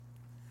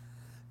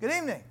Good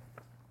evening.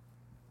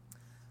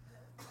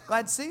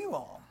 Glad to see you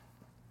all.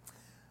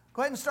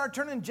 Go ahead and start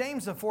turning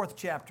James, the 4th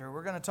chapter.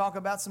 We're going to talk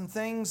about some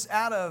things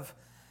out of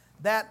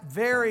that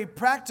very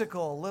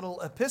practical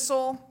little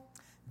epistle,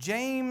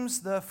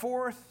 James, the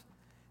 4th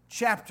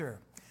chapter.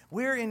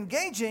 We're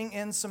engaging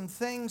in some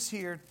things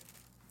here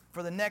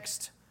for the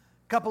next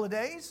couple of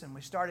days, and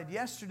we started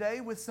yesterday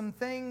with some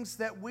things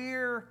that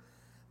we're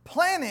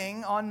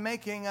planning on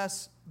making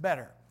us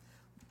better.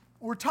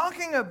 We're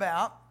talking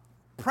about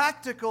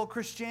practical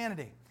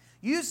Christianity,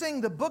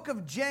 using the book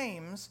of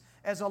James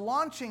as a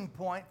launching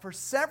point for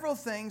several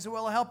things that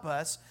will help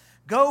us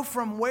go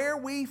from where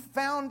we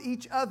found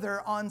each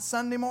other on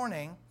Sunday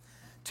morning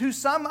to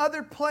some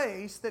other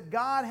place that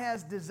God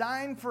has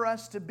designed for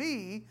us to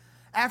be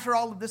after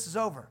all of this is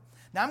over.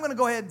 Now, I'm going to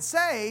go ahead and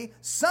say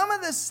some of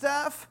this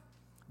stuff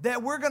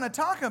that we're going to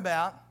talk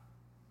about,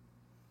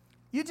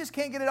 you just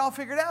can't get it all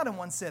figured out in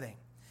one sitting.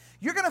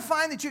 You're going to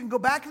find that you can go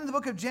back into the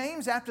book of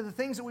James after the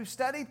things that we've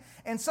studied,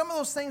 and some of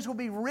those things will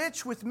be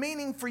rich with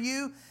meaning for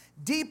you,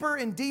 deeper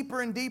and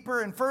deeper and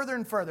deeper and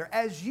further.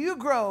 As you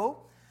grow,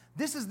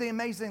 this is the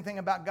amazing thing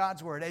about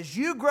God's Word. As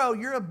you grow,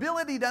 your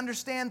ability to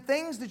understand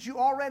things that you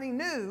already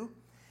knew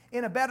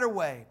in a better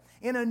way,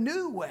 in a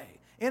new way,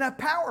 in a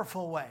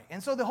powerful way.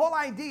 And so the whole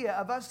idea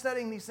of us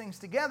studying these things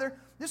together,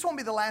 this won't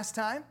be the last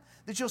time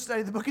that you'll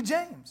study the book of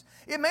James.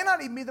 It may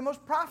not even be the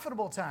most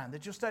profitable time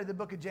that you'll study the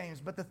book of James,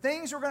 but the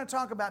things we're going to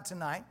talk about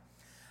tonight,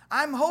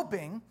 I'm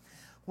hoping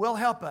will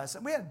help us.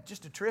 We had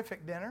just a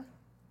terrific dinner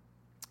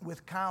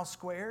with Kyle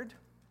Squared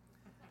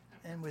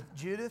and with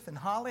Judith and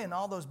Holly and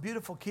all those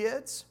beautiful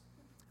kids.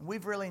 And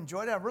we've really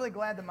enjoyed it. I'm really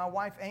glad that my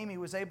wife Amy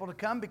was able to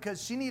come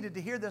because she needed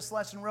to hear this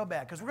lesson real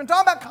bad, because we're going to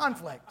talk about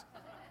conflict.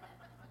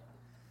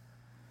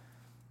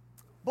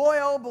 Boy,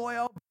 oh boy,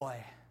 oh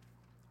boy.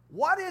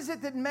 What is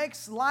it that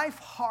makes life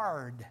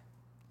hard?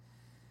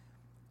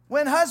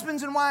 When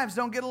husbands and wives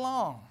don't get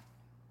along.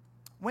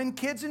 When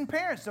kids and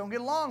parents don't get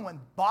along. When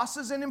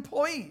bosses and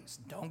employees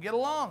don't get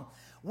along.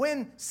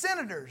 When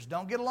senators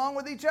don't get along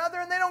with each other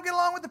and they don't get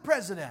along with the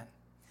president.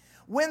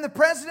 When the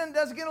president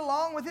doesn't get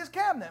along with his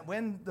cabinet.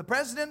 When the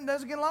president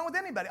doesn't get along with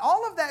anybody.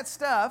 All of that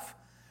stuff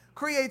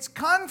creates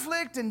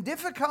conflict and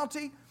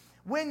difficulty.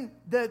 When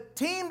the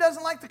team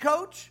doesn't like the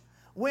coach.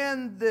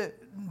 When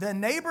the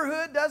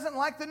neighborhood doesn't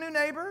like the new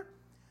neighbor,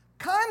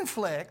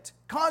 conflict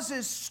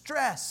causes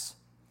stress.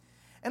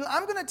 And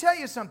I'm going to tell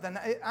you something.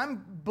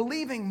 I'm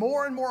believing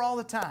more and more all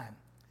the time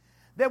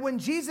that when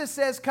Jesus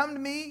says, "Come to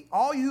me,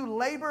 all you who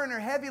labor and are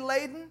heavy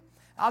laden,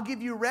 I'll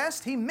give you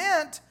rest," He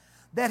meant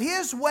that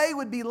His way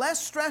would be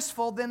less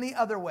stressful than the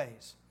other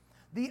ways.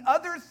 The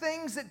other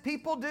things that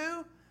people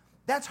do,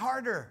 that's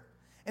harder.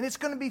 And it's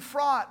going to be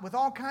fraught with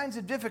all kinds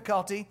of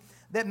difficulty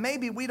that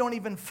maybe we don't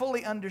even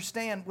fully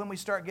understand when we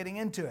start getting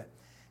into it.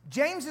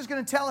 James is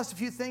going to tell us a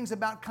few things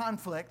about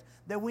conflict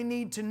that we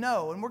need to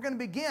know. And we're going to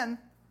begin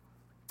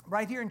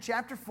right here in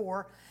chapter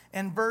 4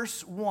 and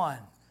verse 1.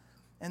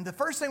 And the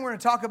first thing we're going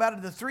to talk about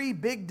are the 3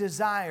 big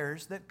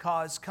desires that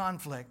cause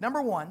conflict.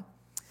 Number 1,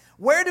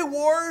 where do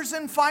wars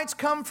and fights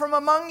come from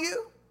among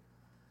you?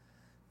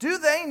 Do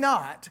they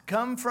not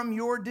come from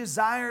your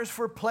desires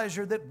for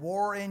pleasure that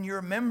war in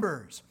your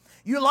members?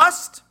 You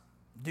lust,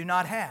 do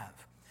not have.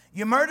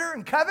 You murder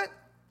and covet,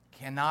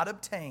 cannot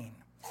obtain.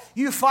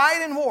 You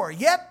fight and war,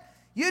 yet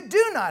you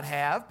do not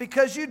have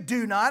because you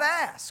do not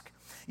ask.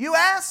 You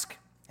ask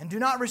and do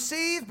not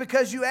receive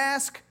because you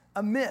ask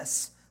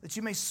amiss, that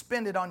you may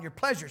spend it on your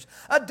pleasures.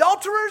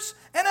 Adulterers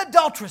and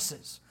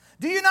adulteresses,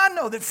 do you not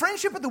know that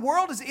friendship with the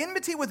world is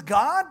enmity with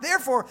God?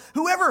 Therefore,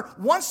 whoever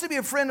wants to be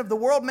a friend of the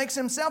world makes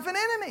himself an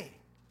enemy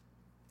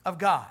of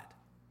God.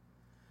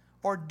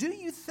 Or do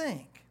you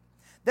think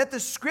that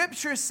the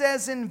Scripture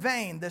says in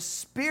vain, the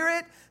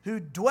Spirit who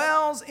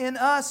dwells in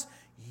us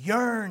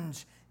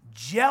yearns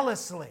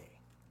jealously,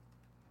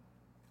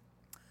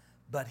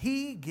 but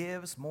He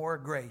gives more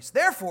grace.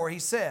 Therefore, he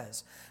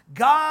says,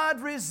 God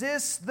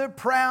resists the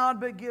proud,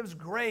 but gives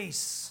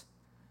grace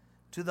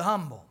to the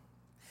humble.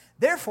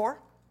 Therefore,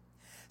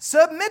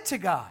 submit to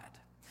God.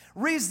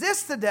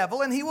 Resist the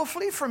devil, and he will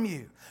flee from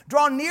you.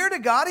 Draw near to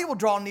God, He will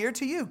draw near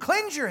to you.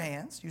 Cleanse your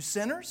hands, you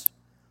sinners,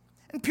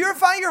 and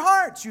purify your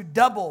hearts, you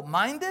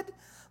double-minded.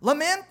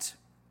 Lament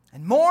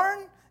and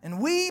mourn and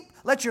weep.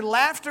 Let your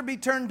laughter be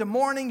turned to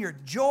mourning, your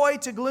joy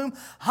to gloom.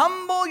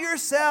 Humble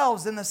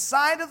yourselves in the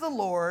sight of the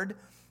Lord,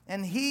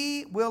 and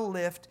He will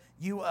lift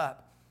you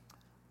up.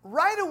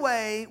 Right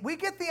away, we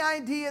get the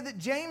idea that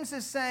James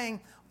is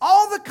saying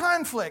all the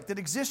conflict that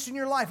exists in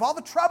your life, all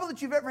the trouble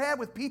that you've ever had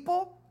with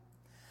people,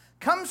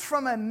 comes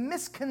from a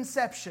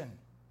misconception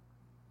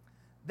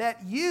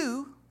that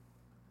you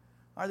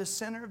are the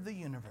center of the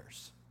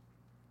universe.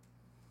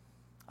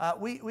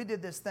 We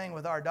did this thing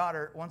with our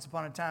daughter once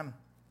upon a time.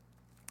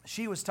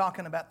 She was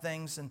talking about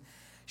things, and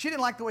she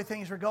didn't like the way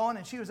things were going,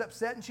 and she was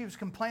upset, and she was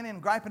complaining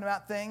and griping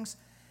about things.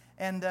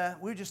 And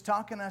we were just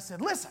talking, and I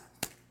said, "Listen,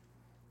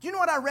 do you know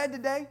what I read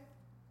today?"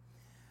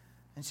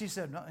 And she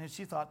said, no, and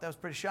she thought that was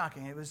pretty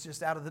shocking. It was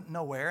just out of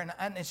nowhere.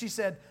 And she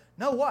said,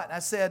 "No, what?" I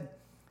said,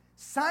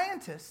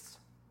 "Scientists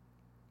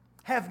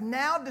have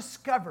now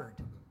discovered,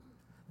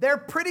 they're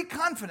pretty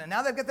confident.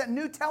 Now they've got that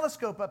new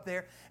telescope up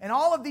there and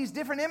all of these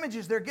different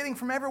images they're getting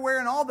from everywhere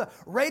and all the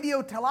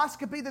radio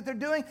telescopy that they're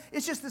doing.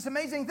 It's just this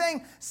amazing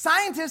thing.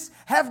 Scientists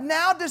have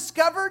now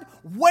discovered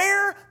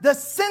where the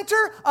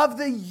center of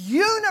the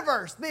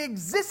universe, the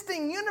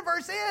existing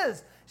universe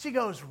is. She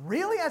goes,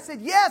 really? I said,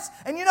 yes.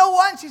 And you know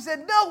what? And she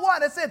said, no,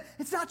 what? I said,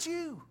 it's not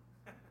you.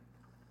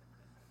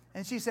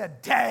 And she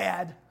said,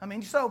 Dad.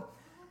 So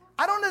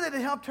I don't know that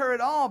it helped her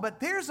at all, but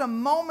there's a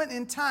moment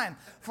in time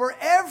for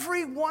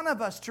every one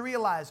of us to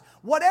realize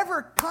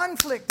whatever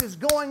conflict is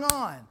going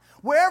on,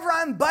 wherever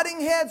I'm butting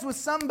heads with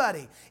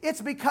somebody,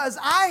 it's because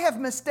I have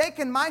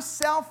mistaken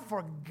myself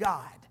for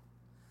God.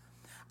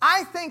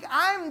 I think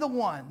I'm the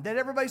one that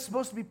everybody's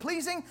supposed to be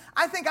pleasing.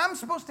 I think I'm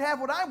supposed to have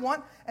what I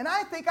want, and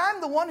I think I'm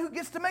the one who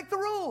gets to make the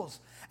rules.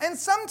 And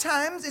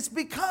sometimes it's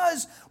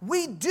because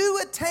we do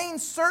attain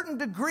certain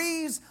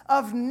degrees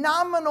of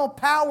nominal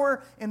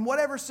power in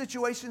whatever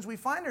situations we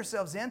find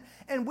ourselves in,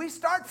 and we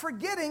start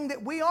forgetting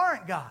that we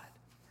aren't God.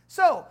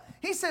 So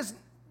he says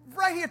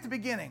right here at the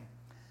beginning,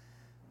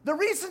 the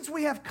reasons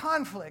we have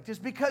conflict is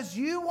because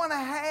you want to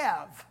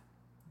have.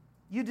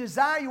 You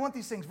desire, you want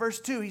these things. Verse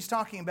 2, he's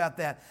talking about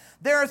that.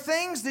 There are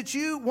things that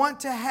you want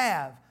to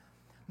have.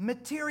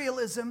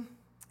 Materialism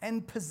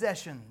and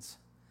possessions.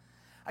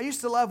 I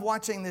used to love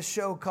watching this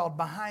show called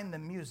Behind the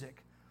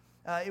Music.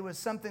 It was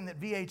something that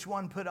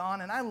VH1 put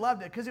on, and I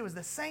loved it because it was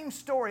the same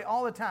story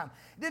all the time.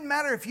 It didn't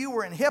matter if you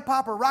were in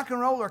hip-hop or rock and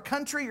roll or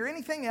country or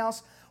anything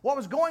else. What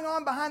was going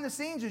on behind the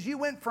scenes is you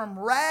went from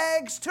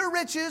rags to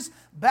riches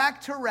back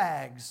to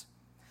rags.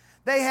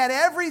 They had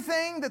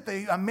everything that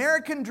the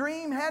American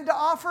dream had to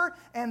offer,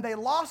 and they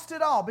lost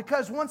it all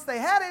because once they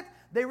had it,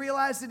 they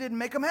realized it didn't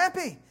make them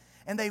happy.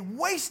 And they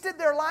wasted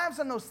their lives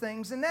on those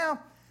things, and now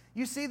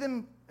you see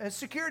them as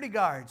security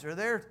guards, or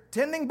they're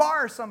tending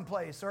bars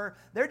someplace, or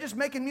they're just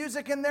making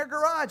music in their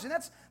garage, and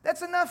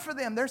that's enough for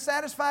them. They're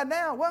satisfied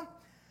now. Well,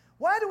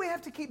 why do we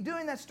have to keep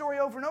doing that story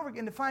over and over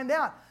again to find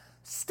out?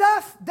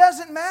 Stuff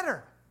doesn't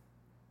matter.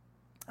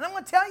 And I'm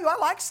going to tell you, I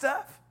like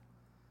stuff.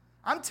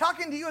 I'm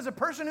talking to you as a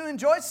person who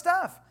enjoys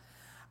stuff.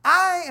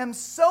 I am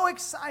so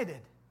excited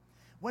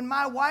when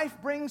my wife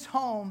brings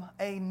home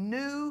a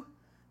new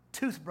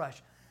toothbrush.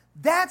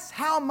 That's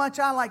how much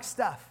I like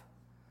stuff.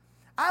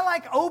 I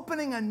like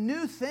opening a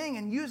new thing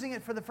and using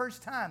it for the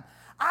first time.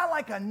 I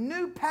like a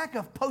new pack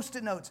of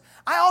Post-it notes.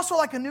 I also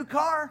like a new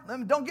car.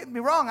 Don't get me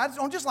wrong. I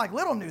don't just like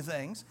little new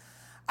things.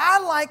 I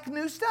like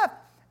new stuff.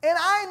 And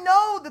I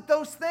know that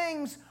those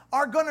things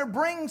are going to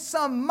bring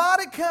some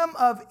modicum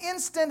of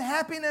instant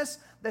happiness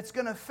that's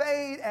going to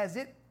fade as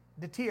it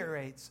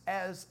deteriorates,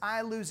 as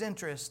I lose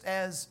interest,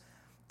 as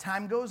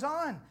time goes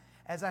on,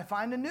 as I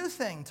find a new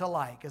thing to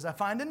like, as I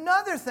find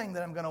another thing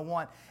that I'm going to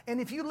want. And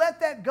if you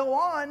let that go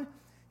on,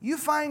 you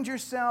find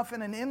yourself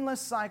in an endless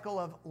cycle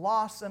of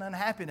loss and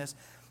unhappiness.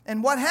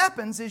 And what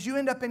happens is you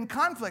end up in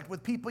conflict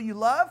with people you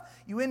love.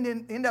 You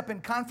end up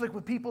in conflict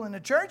with people in the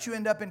church. You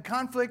end up in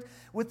conflict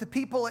with the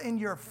people in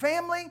your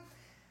family.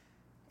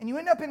 And you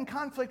end up in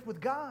conflict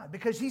with God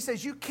because he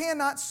says you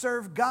cannot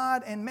serve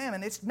God and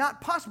mammon. It's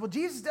not possible.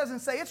 Jesus doesn't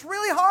say it's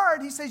really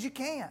hard. He says you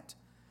can't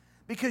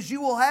because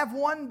you will have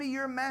one be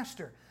your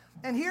master.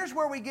 And here's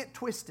where we get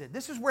twisted.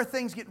 This is where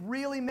things get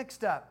really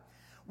mixed up.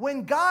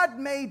 When God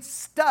made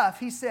stuff,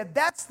 he said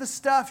that's the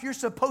stuff you're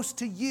supposed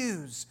to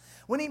use.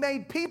 When he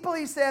made people,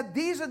 he said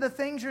these are the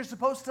things you're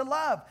supposed to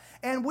love.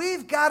 And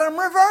we've got them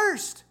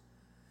reversed.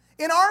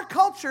 In our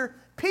culture,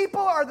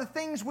 people are the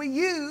things we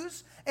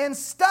use, and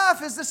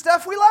stuff is the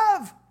stuff we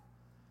love.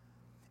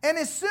 And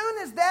as soon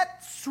as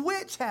that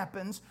switch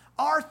happens,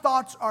 our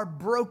thoughts are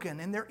broken,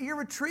 and they're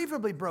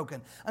irretrievably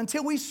broken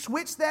until we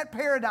switch that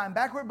paradigm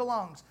back where it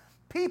belongs.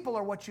 People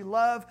are what you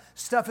love,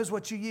 stuff is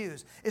what you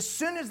use. As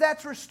soon as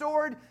that's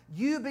restored,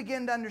 you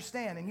begin to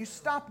understand, and you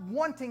stop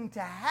wanting to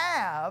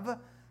have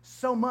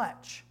so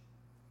much.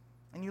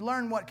 And you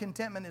learn what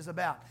contentment is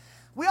about.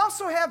 We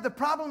also have the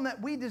problem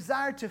that we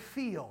desire to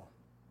feel.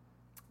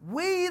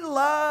 We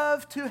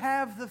love to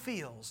have the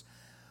feels.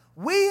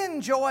 We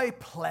enjoy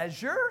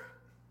pleasure.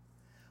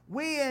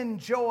 We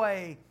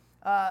enjoy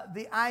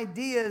the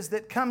ideas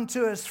that come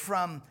to us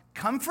from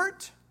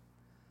comfort.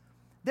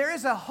 There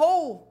is a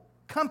whole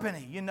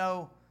company,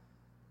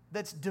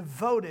 that's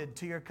devoted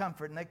to your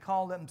comfort, and they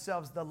call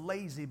themselves the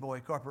Lazy Boy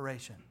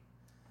Corporation.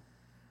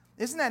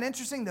 Isn't that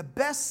interesting? The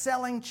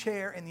best-selling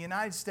chair in the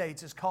United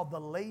States is called the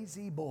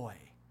Lazy Boy.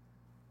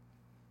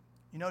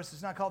 You notice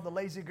it's not called the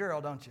Lazy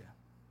Girl, don't you?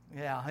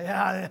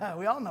 Yeah,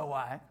 we all know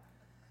why.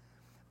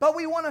 But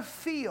we want to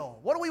feel.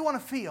 What do we want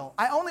to feel?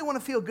 I only want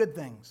to feel good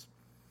things.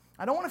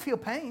 I don't want to feel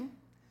pain.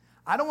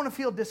 I don't want to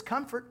feel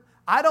discomfort.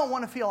 I don't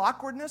want to feel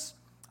awkwardness.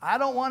 I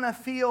don't want to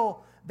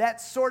feel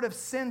that sort of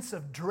sense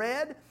of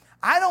dread.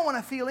 I don't want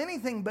to feel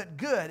anything but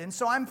good. And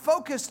so I'm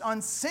focused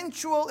on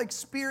sensual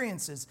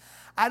experiences.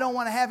 I don't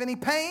want to have any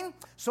pain,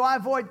 so I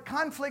avoid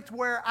conflict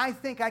where I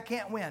think I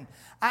can't win.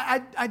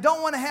 I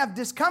don't want to have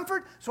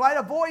discomfort, so I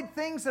avoid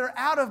things that are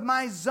out of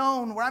my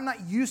zone where I'm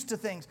not used to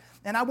things.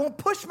 And I won't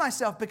push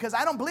myself because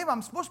I don't believe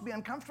I'm supposed to be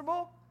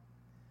uncomfortable.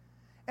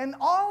 And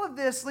all of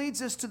this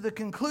leads us to the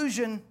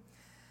conclusion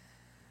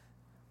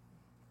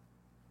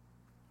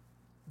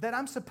that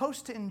I'm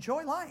supposed to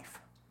enjoy life.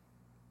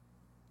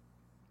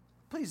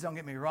 Please don't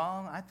get me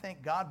wrong. I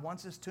think God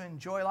wants us to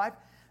enjoy life.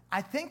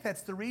 I think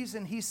that's the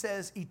reason He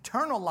says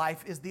eternal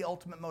life is the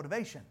ultimate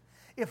motivation.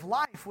 If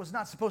life was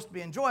not supposed to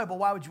be enjoyable,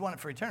 why would you want it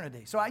for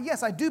eternity? So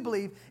yes, I do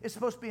believe it's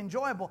supposed to be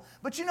enjoyable.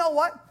 But you know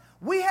what?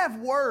 We have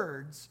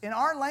words in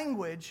our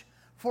language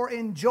for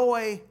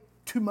enjoy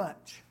too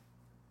much.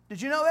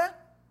 Did you know that?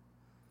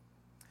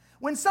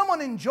 When someone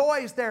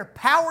enjoys their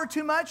power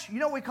too much, you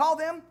know what we call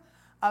them?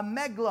 A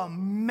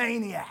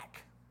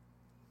megalomaniac.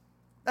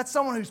 That's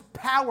someone who's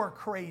power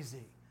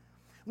crazy.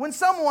 When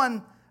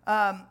someone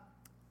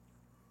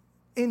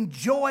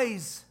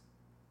enjoys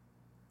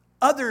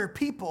other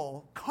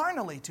people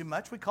carnally too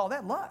much, we call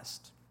that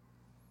lust.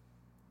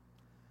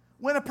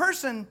 When a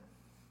person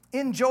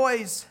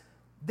enjoys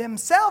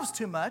themselves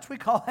too much, we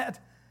call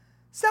that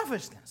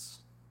selfishness.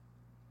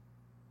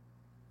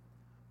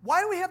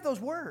 Why do we have those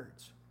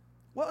words?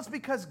 Well, it's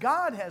because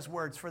God has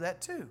words for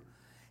that too.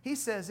 He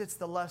says it's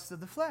the lust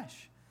of the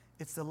flesh.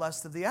 It's the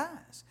lust of the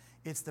eyes.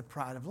 It's the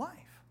pride of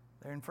life.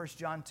 There in 1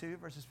 John 2,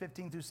 verses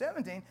 15 through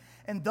 17.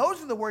 And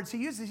those are the words He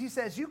uses. He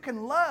says you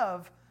can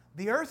love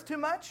the earth too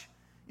much.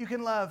 You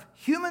can love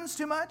humans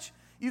too much.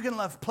 You can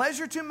love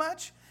pleasure too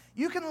much.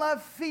 You can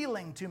love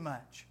feeling too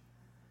much.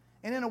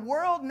 And in a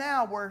world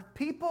now where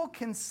people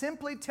can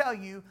simply tell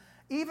you,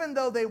 even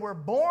though they were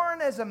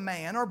born as a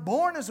man or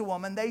born as a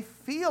woman, they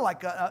feel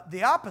like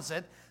the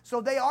opposite.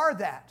 So they are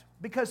that.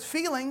 Because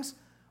feelings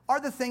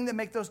are the thing that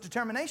make those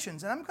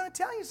determinations. And I'm going to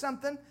tell you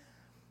something.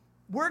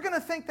 We're going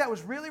to think that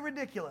was really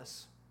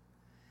ridiculous.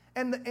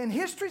 And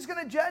history's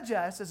going to judge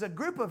us as a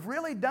group of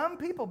really dumb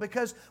people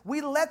because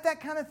we let that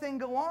kind of thing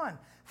go on.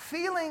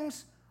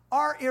 Feelings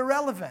are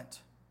irrelevant.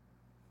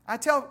 I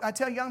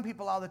tell young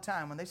people all the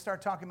time when they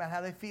start talking about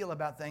how they feel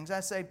about things, I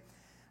say,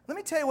 let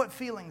me tell you what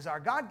feelings are.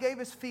 God gave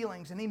us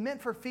feelings, and He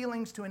meant for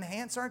feelings to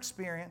enhance our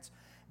experience.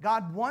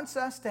 God wants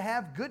us to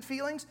have good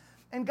feelings,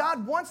 and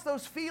God wants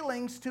those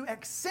feelings to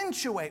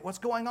accentuate what's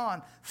going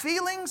on.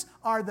 Feelings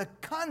are the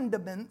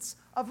condiments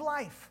of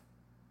life.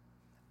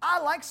 I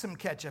like some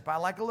ketchup. I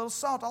like a little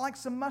salt. I like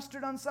some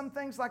mustard on some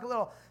things, like a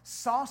little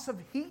sauce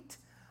of heat.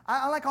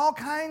 I like all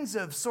kinds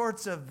of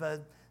sorts of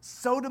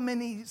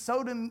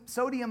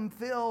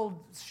sodium-filled,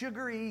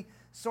 sugary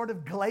sort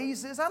of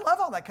glazes. I love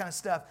all that kind of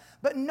stuff.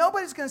 But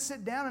nobody's going to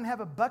sit down and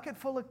have a bucket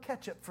full of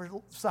ketchup for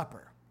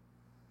supper.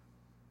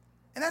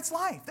 And that's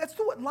life. That's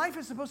what life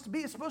is supposed to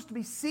be. It's supposed to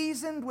be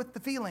seasoned with the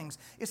feelings.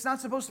 It's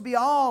not supposed to be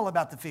all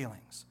about the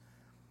feelings.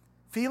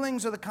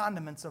 Feelings are the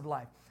condiments of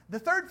life. The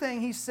third thing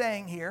He's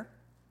saying here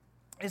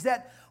is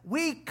that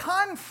we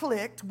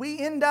conflict, we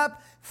end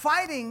up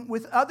fighting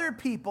with other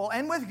people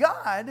and with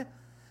God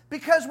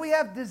because we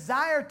have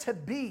desire to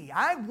be.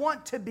 I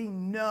want to be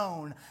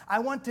known. I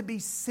want to be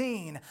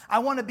seen. I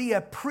want to be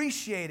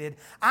appreciated.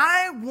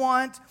 I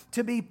want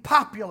to be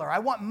popular. I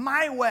want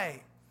my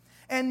way.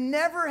 And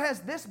never has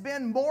this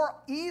been more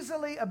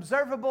easily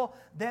observable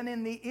than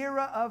in the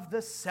era of the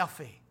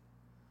selfie.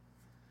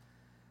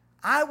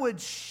 I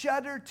would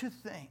shudder to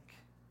think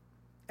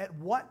at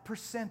what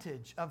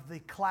percentage of the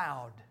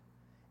cloud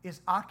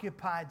is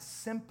occupied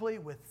simply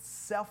with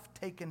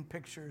self-taken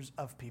pictures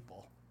of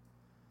people.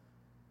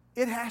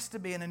 It has to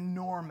be an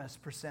enormous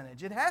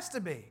percentage. It has to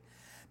be.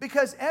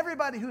 Because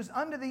everybody who's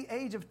under the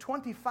age of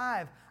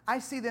 25, I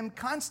see them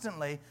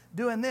constantly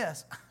doing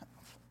this.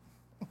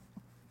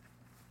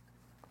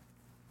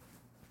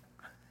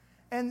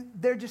 And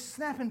they're just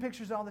snapping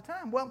pictures all the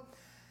time. Well,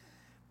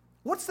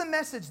 what's the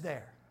message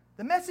there?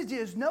 The message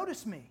is,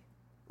 notice me.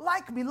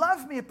 Like me,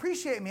 love me,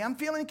 appreciate me. I'm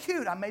feeling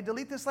cute. I may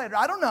delete this later.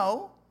 I don't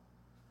know.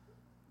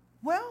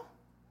 Well,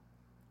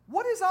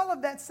 what is all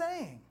of that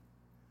saying?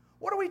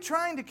 What are we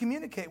trying to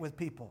communicate with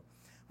people?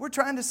 We're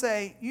trying to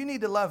say, you need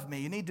to love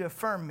me. You need to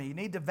affirm me. You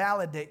need to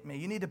validate me.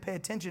 You need to pay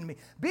attention to me.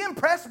 Be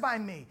impressed by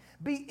me.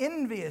 Be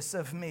envious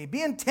of me.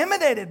 Be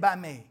intimidated by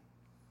me.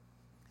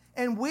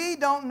 And we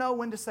don't know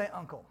when to say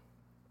uncle.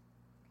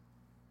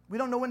 We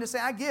don't know when to say,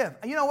 I give.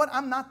 You know what?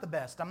 I'm not the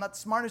best. I'm not the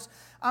smartest.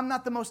 I'm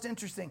not the most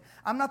interesting.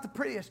 I'm not the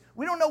prettiest.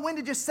 We don't know when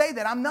to just say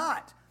that. I'm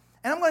not.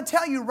 And I'm going to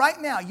tell you right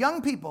now,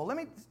 young people,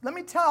 let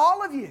me tell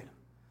all of you,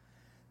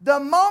 the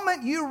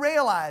moment you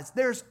realize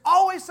there's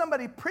always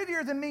somebody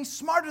prettier than me,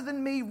 smarter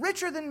than me,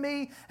 richer than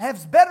me,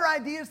 has better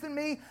ideas than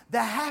me,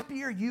 the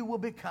happier you will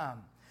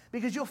become.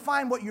 Because you'll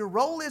find what your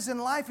role is in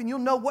life and you'll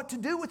know what to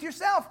do with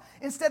yourself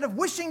instead of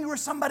wishing you were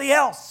somebody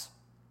else.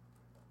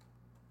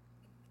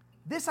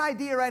 This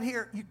idea right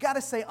here, you got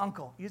to say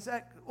uncle. You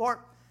say,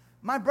 or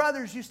my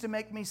brothers used to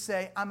make me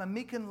say, I'm a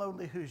meek and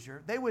lowly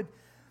Hoosier.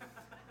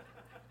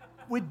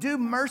 We'd do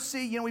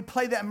mercy. You know, we'd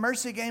play that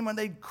mercy game when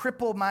they'd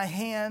cripple my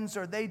hands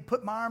or they'd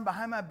put my arm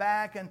behind my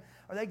back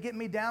or they'd get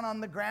me down on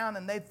the ground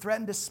and they'd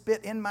threaten to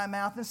spit in my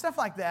mouth and stuff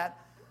like that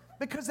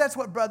because that's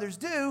what brothers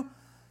do.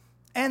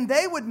 And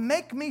they would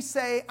make me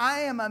say,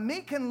 I am a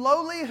meek and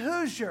lowly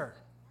Hoosier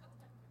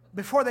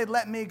before they'd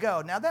let me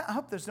go. Now, I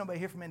hope there's nobody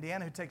here from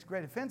Indiana who takes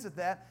great offense at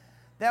that.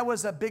 That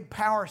was a big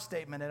power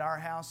statement at our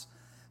house.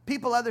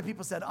 Other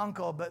people said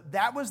uncle, but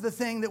that was the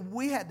thing that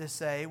we had to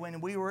say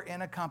when we were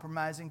in a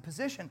compromising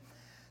position.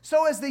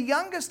 So as the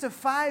youngest of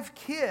 5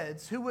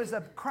 kids, who was a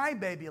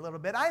crybaby a little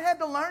bit, I had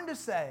to learn to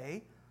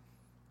say,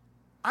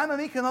 I'm a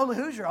Michelola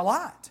Hoosier a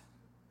lot.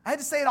 I had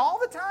to say it all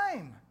the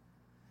time.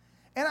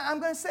 And I'm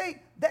going to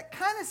say that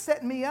kind of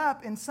set me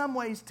up in some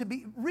ways to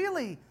be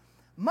really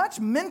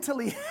much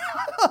mentally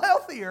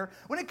healthier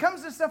when it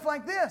comes to stuff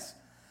like this.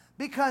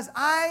 Because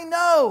I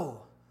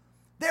know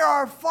there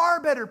are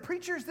far better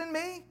preachers than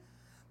me.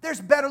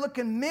 There's better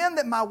looking men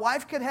that my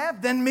wife could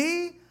have than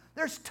me.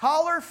 There's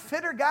taller,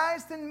 fitter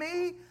guys than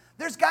me.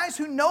 There's guys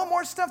who know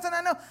more stuff than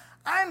I know.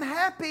 I'm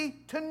happy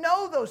to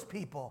know those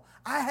people.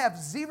 I have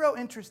zero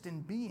interest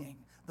in being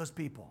those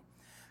people.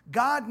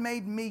 God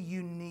made me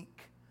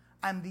unique.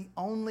 I'm the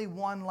only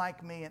one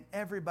like me, and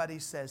everybody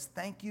says,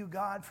 thank you,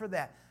 God, for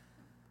that.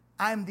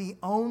 I'm the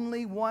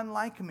only one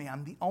like me.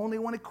 I'm the only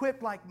one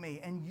equipped like me,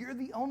 and you're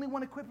the only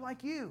one equipped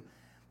like you.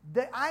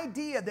 The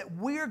idea that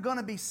we're going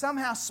to be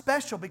somehow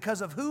special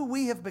because of who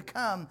we have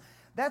become,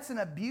 that's an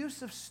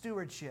abuse of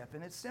stewardship,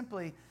 and it's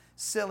simply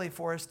silly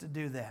for us to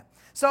do that.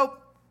 So,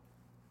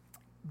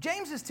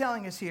 James is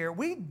telling us here,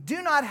 we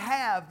do not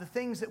have the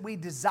things that we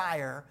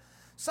desire,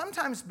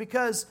 sometimes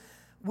because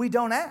we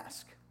don't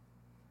ask.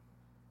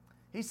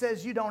 He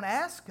says you don't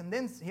ask, and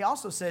then he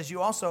also says you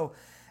also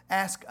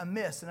ask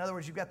amiss. In other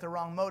words, you've got the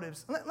wrong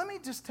motives. Let me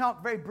just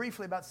talk very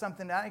briefly about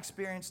something that I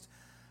experienced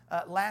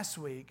last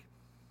week.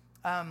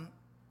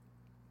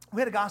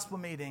 We had a gospel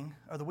meeting,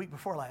 or the week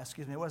before last,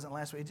 excuse me. It wasn't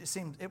last week. It just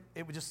seemed,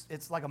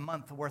 it's like a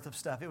month worth of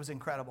stuff. It was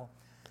incredible.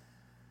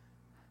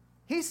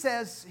 He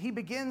says he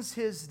begins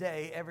his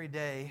day every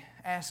day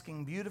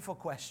asking beautiful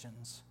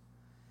questions.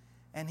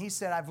 And he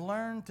said, I've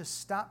learned to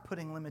stop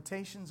putting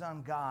limitations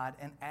on God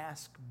and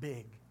ask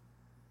big.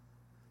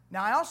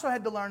 Now, I also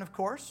had to learn, of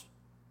course,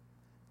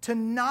 to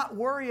not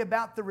worry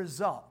about the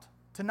result,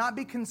 to not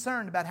be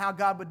concerned about how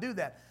God would do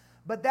that.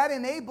 But that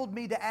enabled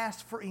me to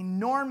ask for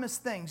enormous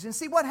things. And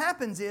see, what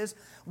happens is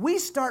we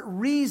start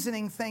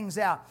reasoning things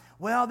out.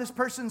 Well, this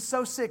person's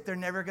so sick, they're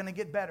never going to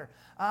get better.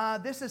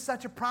 This is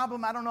such a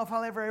problem, I don't know if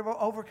I'll ever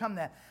overcome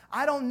that.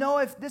 I don't know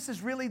if this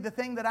is really the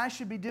thing that I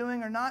should be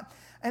doing or not.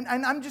 And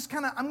I'm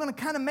going to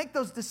kind of make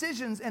those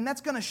decisions, and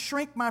that's going to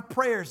shrink my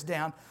prayers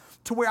down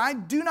to where I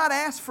do not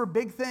ask for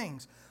big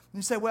things. And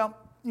you say, well,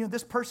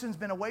 this person's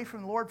been away from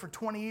the Lord for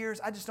 20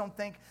 years. I just don't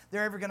think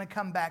they're ever going to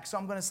come back. So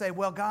I'm going to say,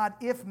 well, God,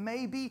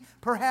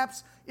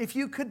 perhaps, if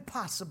you could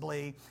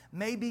possibly,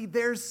 maybe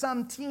there's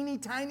some teeny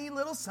tiny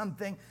little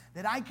something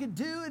that I could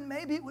do, and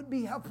maybe it would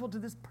be helpful to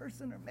this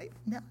person, or maybe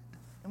not.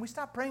 And we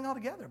stop praying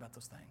altogether about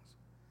those things.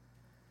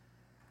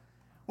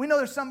 We know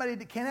there's somebody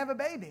that can't have a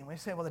baby. And we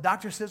say, well, the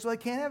doctor says, well,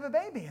 they can't have a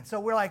baby. And so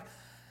we're like,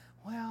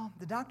 well,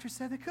 the doctor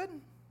said they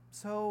couldn't.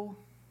 So,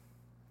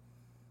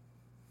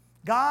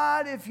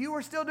 God, if you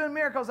were still doing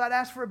miracles, I'd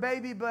ask for a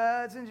baby,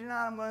 but since you're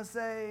not, I'm going to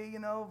say,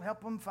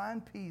 help them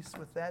find peace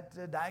with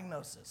that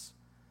diagnosis.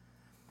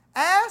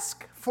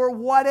 Ask for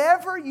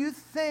whatever you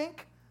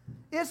think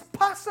is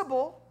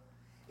possible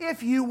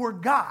if you were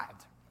God.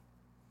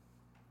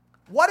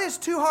 What is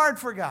too hard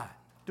for God?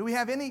 Do we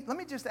have any? Let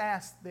me just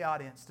ask the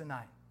audience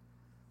tonight.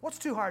 What's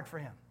too hard for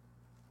Him?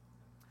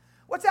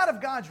 What's out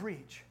of God's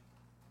reach?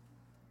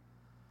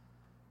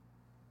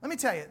 Let me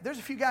tell you, there's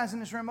a few guys in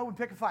this room I would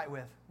pick a fight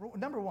with.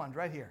 Number one's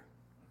right here.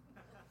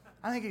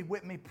 I think he'd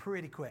whip me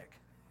pretty quick.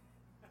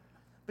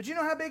 But you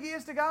know how big he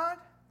is to God?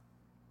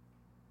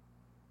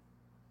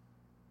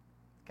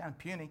 Kind of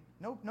puny.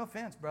 No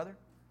offense, brother.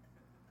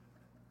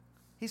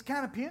 He's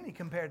kind of puny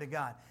compared to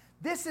God.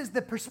 This is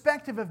the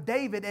perspective of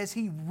David as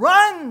he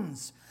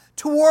runs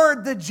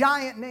toward the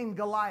giant named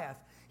Goliath.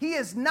 He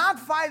is not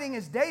fighting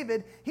as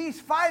David.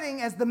 He's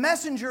fighting as the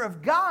messenger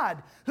of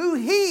God, who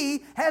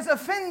he has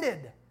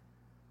offended.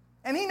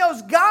 And he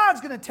knows God's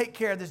going to take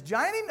care of this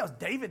giant. He knows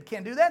David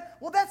can't do that.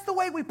 Well, that's the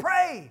way we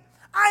pray.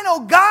 I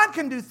know God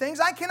can do things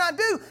I cannot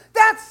do.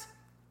 That's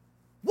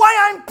why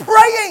I'm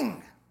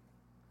praying.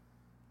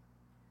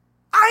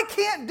 I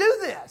can't do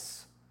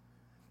this.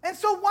 And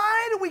so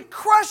why do we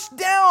crush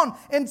down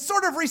and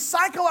sort of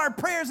recycle our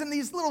prayers in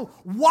these little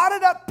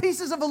wadded up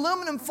pieces of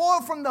aluminum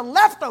foil from the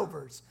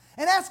leftovers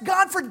and ask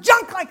God for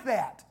junk like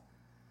that?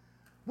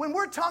 When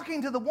we're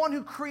talking to the one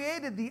who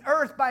created the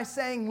earth by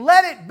saying,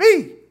 let it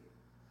be,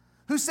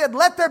 who said,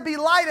 let there be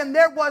light, and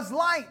there was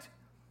light.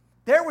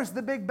 There was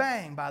the Big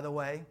Bang, by the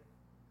way.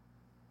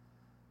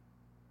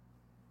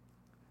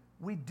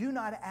 We do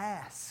not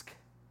ask.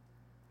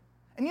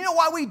 And you know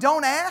why we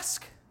don't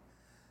ask?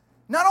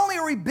 Not only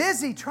are we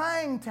busy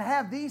trying to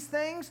have these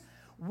things,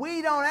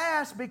 we don't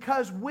ask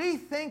because we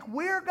think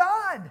we're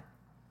God.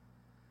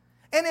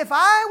 And if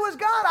I was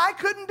God, I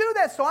couldn't do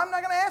that, so I'm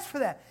not going to ask for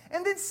that.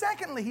 And then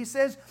secondly, he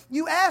says,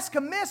 you ask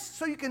amiss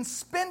so you can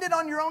spend it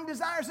on your own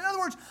desires. In other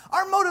words,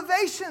 our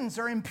motivations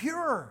are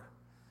impure.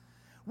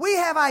 We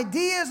have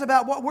ideas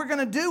about what we're going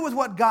to do with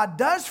what God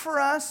does for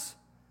us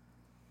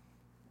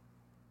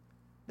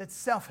that's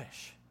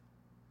selfish.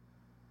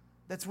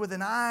 that's with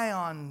an eye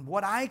on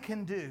what I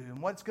can do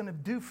and what it's going to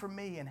do for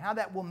me and how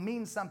that will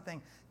mean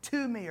something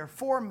to me or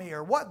for me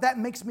or what that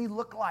makes me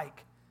look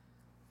like.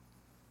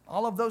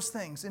 All of those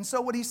things. And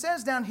so what he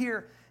says down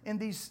here in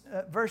these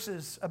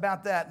verses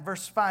about that,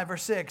 verse 5 or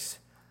 6,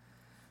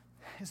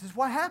 he says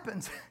what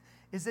happens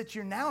is that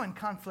you're now in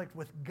conflict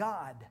with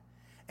God.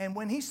 And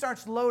when he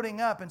starts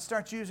loading up and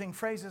starts using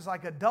phrases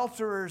like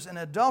adulterers and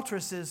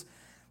adulteresses,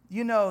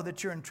 you know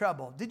that you're in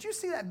trouble. Did you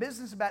see that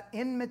business about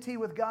enmity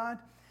with God?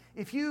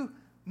 If you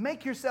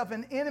make yourself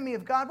an enemy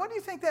of God, what do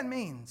you think that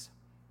means?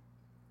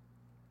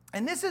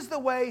 And this is the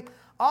way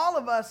all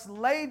of us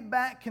laid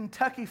back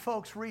Kentucky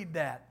folks read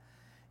that.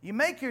 You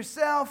make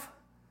yourself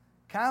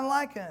kind of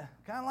like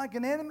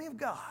an enemy of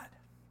God.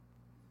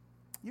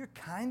 You're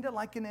kind of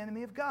like an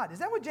enemy of God. Is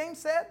that what James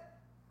said?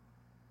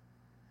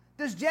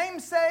 Does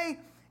James say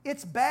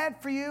it's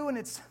bad for you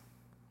and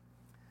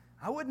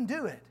I wouldn't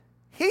do it?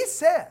 He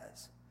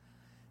says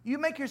you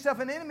make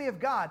yourself an enemy of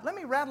God. Let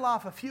me rattle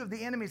off a few of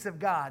the enemies of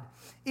God.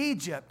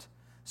 Egypt,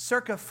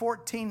 circa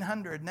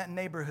 1400 in that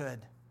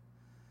neighborhood.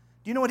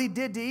 Do you know what he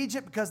did to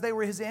Egypt because they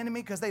were his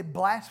enemy, because they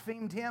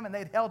blasphemed him and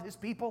they'd held his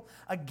people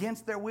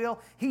against their will?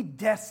 He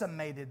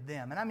decimated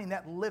them. And I mean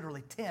that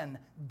literally,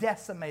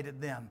 decimated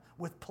them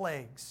with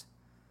plagues.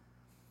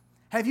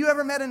 Have you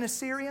ever met an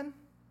Assyrian?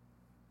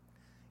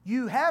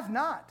 You have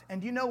not.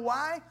 And do you know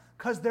why?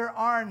 Because there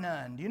are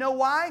none. Do you know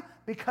why?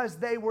 Because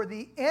they were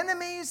the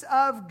enemies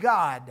of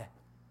God.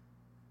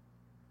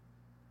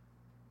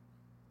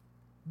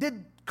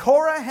 Did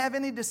Korah have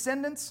any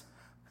descendants?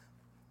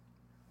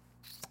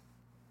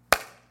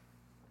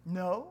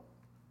 No.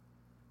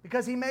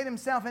 Because he made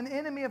himself an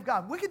enemy of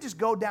God. We could just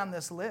go down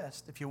this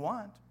list if you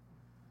want.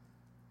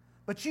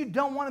 But you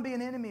don't want to be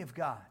an enemy of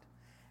God.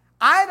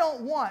 I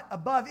don't want,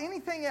 above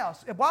anything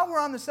else, while we're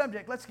on the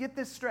subject, let's get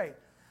this straight.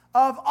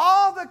 Of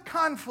all the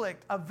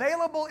conflict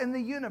available in the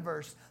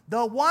universe,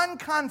 the one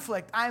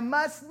conflict I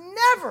must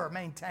never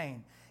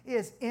maintain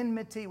is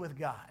enmity with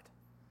God.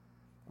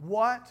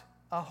 What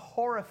a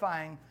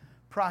horrifying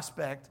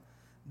prospect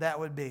that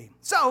would be.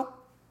 So,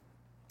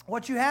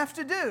 what you have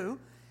to do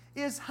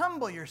is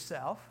humble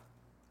yourself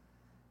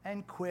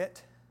and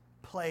quit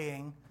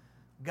playing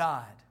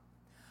God.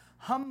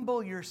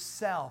 Humble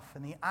yourself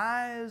in the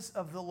eyes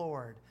of the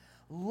Lord.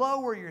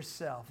 Lower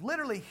yourself.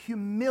 Literally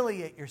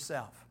humiliate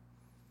yourself.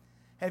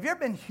 Have you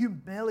ever been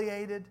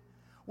humiliated?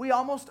 We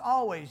almost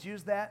always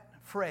use that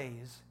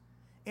phrase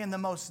in the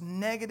most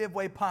negative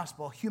way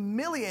possible.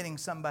 Humiliating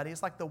somebody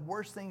is like the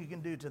worst thing you can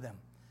do to them.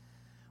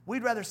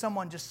 We'd rather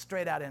someone just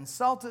straight out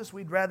insult us.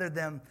 We'd rather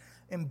them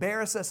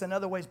embarrass us in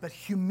other ways. But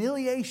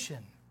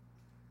humiliation,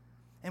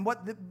 and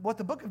what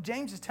the book of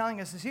James is telling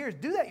us is here, is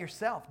do that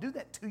yourself. Do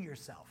that to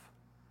yourself.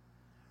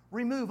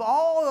 Remove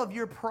all of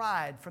your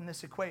pride from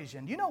this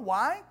equation. Do you know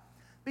why?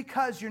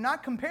 Because you're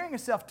not comparing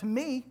yourself to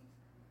me.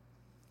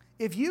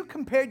 If you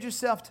compared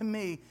yourself to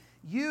me,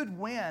 you'd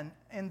win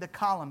in the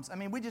columns. I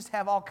mean, we just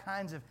have all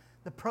kinds of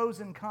the pros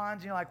and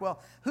cons. You're like,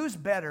 well, who's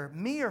better,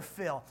 me or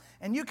Phil?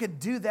 And you could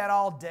do that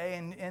all day,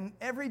 and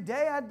every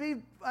day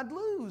I'd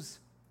lose.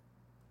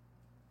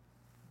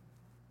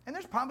 And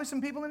there's probably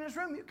some people in this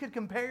room you could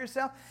compare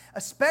yourself,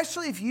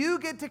 especially if you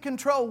get to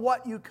control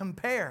what you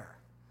compare.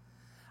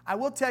 I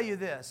will tell you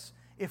this,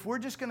 if we're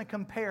just going to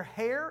compare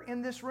hair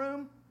in this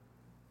room,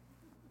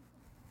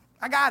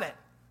 I got it.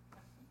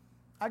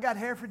 I got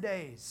hair for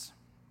days.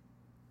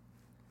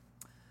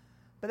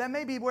 But that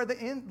may be where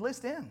the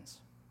list ends.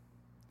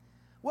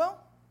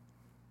 Well,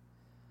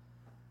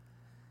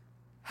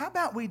 how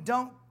about we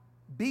don't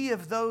be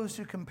of those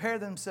who compare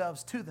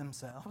themselves to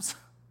themselves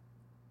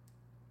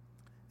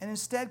and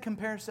instead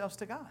compare ourselves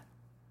to God?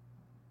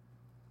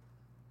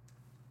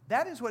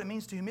 That is what it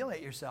means to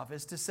humiliate yourself,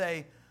 is to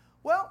say,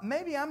 well,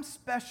 maybe I'm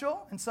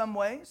special in some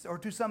ways or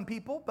to some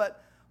people,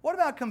 but what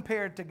about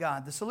compared to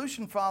God? The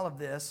solution for all of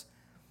this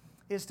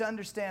is to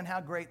understand how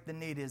great the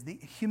need is. The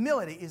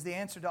humility is the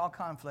answer to all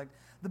conflict.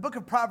 The book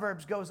of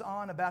Proverbs goes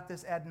on about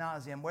this ad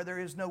nauseum. Where there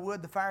is no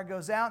wood, the fire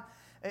goes out.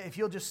 If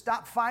you'll just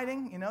stop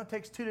fighting, it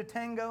takes two to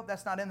tango.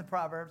 That's not in the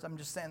Proverbs. I'm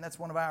just saying that's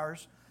one of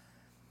ours.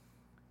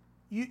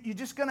 You're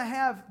just going to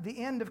have the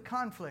end of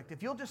conflict.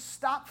 If you'll just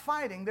stop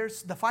fighting,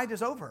 the fight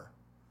is over.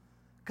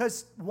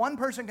 Because one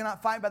person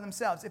cannot fight by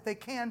themselves. If they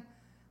can,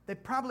 they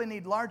probably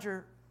need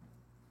larger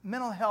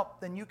mental help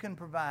than you can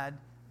provide.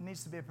 It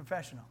needs to be a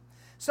professional.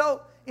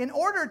 So in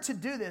order to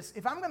do this,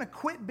 if I'm going to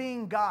quit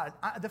being God,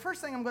 the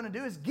first thing I'm going to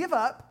do is give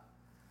up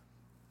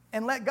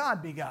and let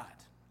God be God.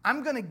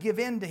 I'm going to give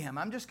in to Him.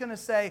 I'm just going to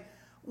say,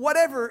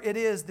 whatever it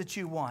is that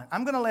you want.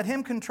 I'm going to let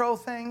Him control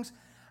things.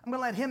 I'm going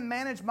to let Him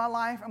manage my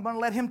life. I'm going to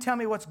let Him tell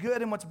me what's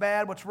good and what's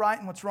bad, what's right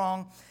and what's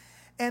wrong.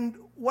 And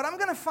what I'm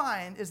going to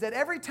find is that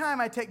every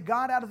time I take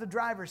God out of the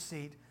driver's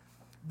seat,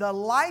 the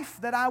life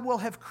that I will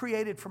have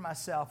created for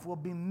myself will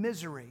be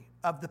misery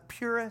of the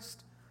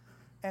purest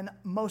and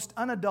most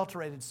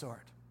unadulterated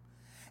sort.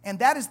 And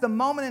that is the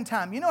moment in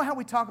time. You know how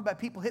we talk about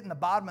people hitting the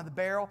bottom of the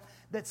barrel?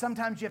 That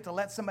sometimes you have to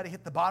let somebody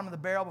hit the bottom of the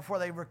barrel before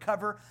they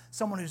recover.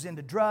 Someone who's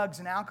into drugs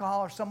and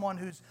alcohol, or someone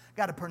who's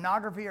got a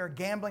pornography or a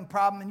gambling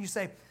problem. And you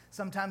say,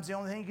 sometimes the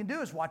only thing you can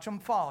do is watch them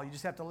fall. You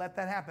just have to let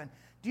that happen.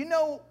 Do you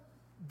know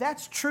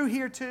that's true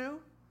here too?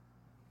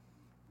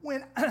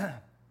 When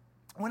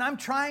I'm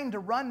trying to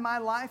run my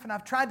life and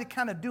I've tried to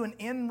kind of do an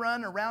end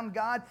run around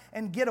God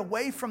and get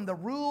away from the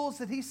rules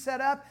that He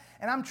set up,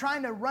 and I'm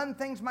trying to run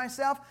things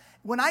myself,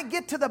 when I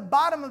get to the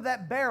bottom of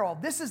that barrel,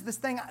 this is the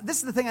thing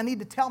I need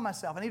to tell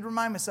myself. I need to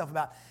remind myself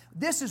about.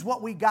 This is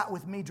what we got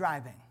with me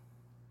driving.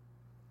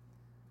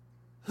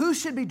 Who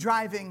should be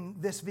driving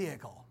this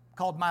vehicle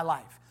called my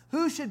life?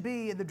 Who should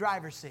be in the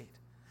driver's seat?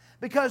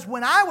 Because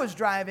when I was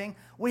driving,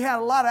 we had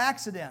a lot of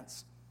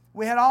accidents.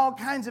 We had all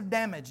kinds of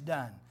damage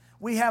done.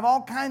 We have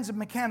all kinds of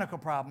mechanical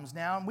problems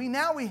now. And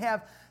we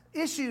have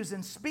issues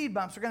and speed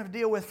bumps we're going to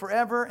deal with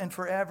forever and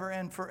forever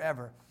and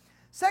forever.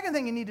 Second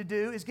thing you need to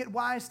do is get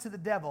wise to the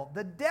devil.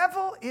 The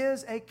devil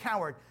is a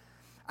coward.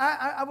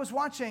 I was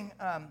watching,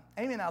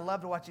 Amy and I love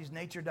to watch these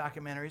nature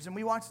documentaries, and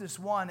we watched this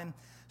one, and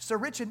Sir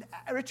Richard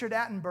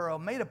Attenborough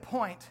made a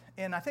point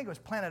in, I think it was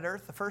Planet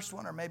Earth, the first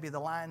one, or maybe The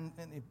Lion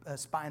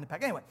Spy in the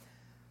Pack. Anyway,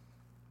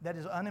 that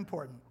is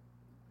unimportant.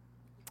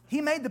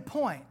 He made the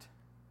point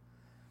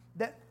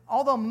that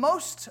although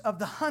most of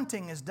the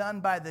hunting is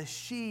done by the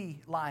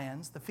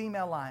she-lions, the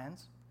female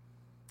lions,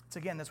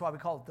 that's why we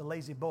call it the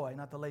lazy boy,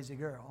 not the lazy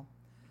girl.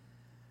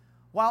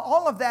 While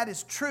all of that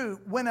is true,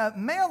 when a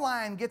male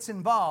lion gets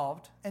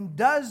involved and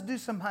does do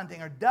some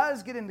hunting or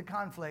does get into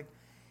conflict,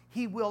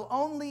 he will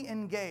only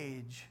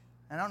engage,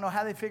 and I don't know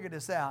how they figured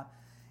this out,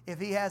 if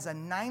he has a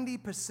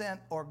 90%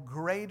 or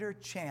greater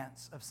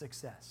chance of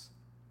success.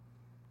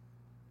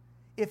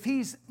 If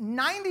he's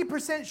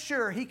 90%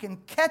 sure he can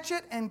catch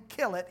it and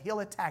kill it, he'll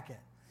attack it.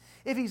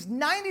 If he's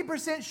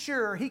 90%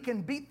 sure he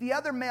can beat the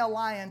other male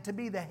lion to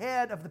be the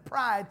head of the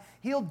pride,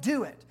 he'll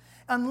do it.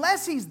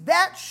 Unless he's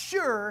that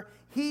sure,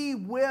 he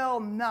will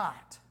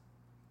not.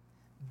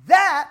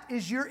 That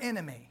is your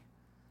enemy.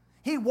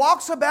 He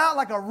walks about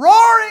like a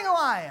roaring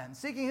lion,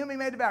 seeking whom he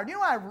may devour. Do you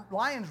know why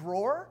lions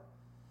roar?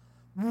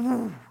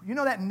 You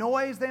know that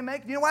noise they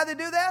make? Do you know why they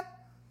do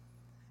that?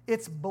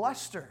 It's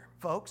bluster,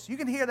 folks. You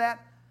can hear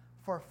that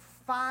for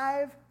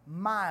 5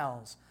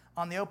 miles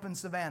on the open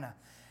savanna.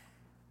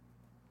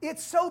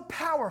 It's so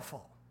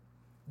powerful.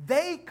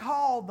 They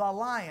call the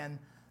lion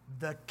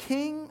the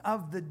king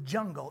of the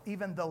jungle,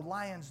 even though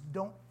lions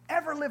don't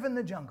ever live in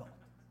the jungle.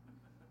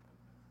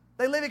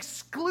 They live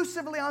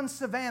exclusively on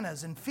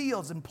savannas and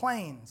fields and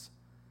plains.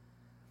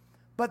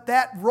 But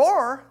that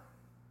roar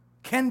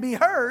can be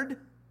heard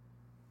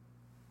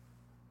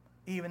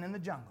even in the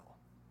jungle.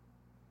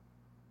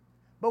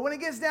 But when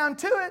it gets down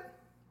to it,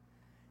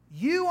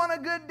 you on a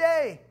good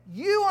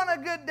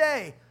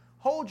day,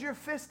 hold your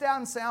fist out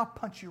and say, I'll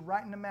punch you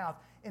right in the mouth.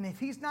 And if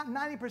he's not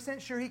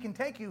 90% sure he can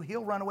take you,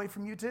 he'll run away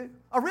from you too.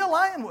 A real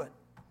lion would.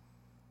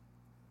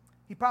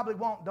 He probably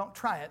won't. Don't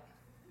try it.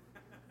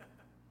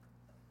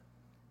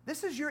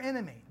 This is your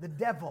enemy, the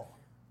devil.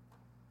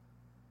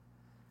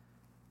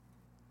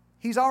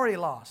 He's already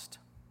lost.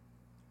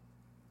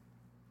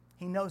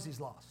 He knows he's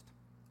lost.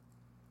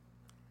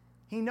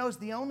 He knows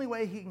the only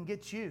way he can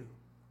get you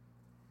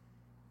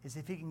is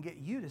if he can get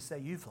you to say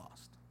you've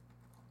lost.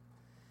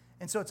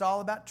 And so it's all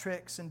about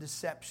tricks and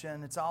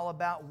deception. It's all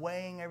about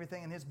weighing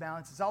everything in his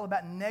balance. It's all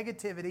about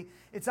negativity.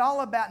 It's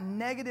all about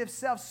negative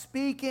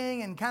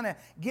self-speaking and kind of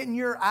getting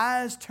your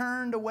eyes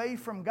turned away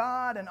from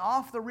God and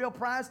off the real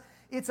prize.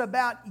 It's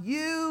about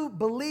you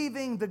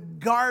believing the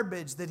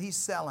garbage that he's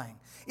selling.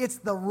 It's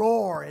the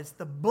roar. It's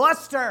the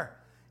bluster.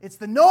 It's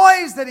the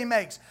noise that he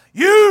makes.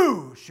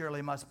 You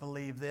surely must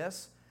believe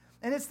this.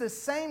 And it's the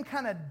same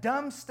kind of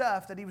dumb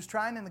stuff that he was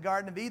trying in the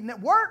Garden of Eden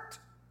that worked.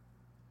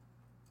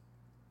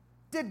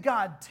 Did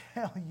God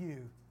tell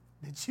you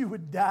that you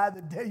would die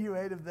the day you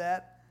ate of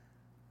that?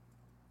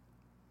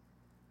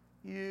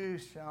 You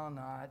shall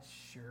not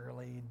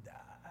surely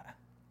die.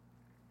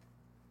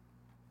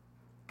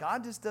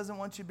 God just doesn't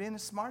want you being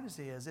as smart as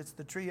he is. It's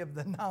the tree of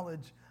the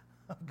knowledge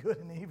of good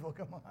and evil.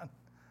 Come on.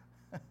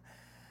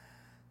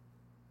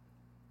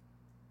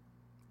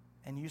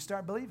 And you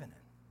start believing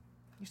it.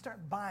 You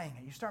start buying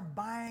it. You start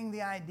buying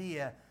the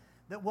idea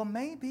that, well,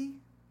 maybe,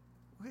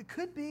 it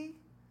could be.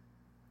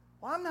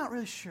 Well, I'm not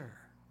really sure.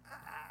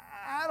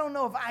 I don't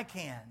know if I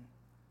can.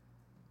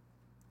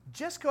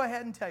 Just go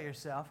ahead and tell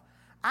yourself,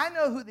 I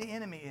know who the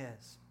enemy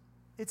is.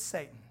 It's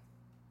Satan.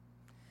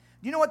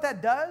 Do you know what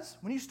that does?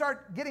 When you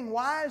start getting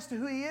wise to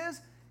who he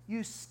is,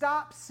 you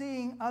stop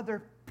seeing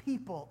other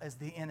people as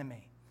the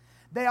enemy.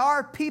 They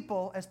are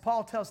people, as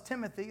Paul tells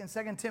Timothy in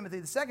 2 Timothy,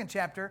 the 2nd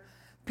chapter,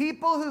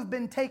 people who've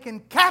been taken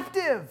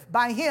captive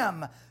by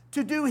him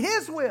to do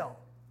his will.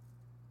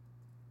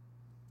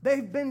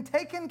 They've been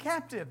taken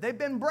captive. They've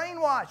been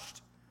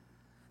brainwashed.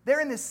 They're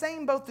in the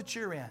same boat that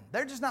you're in.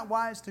 They're just not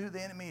wise to who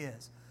the enemy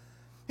is.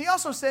 He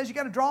also says you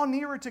got to draw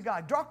nearer to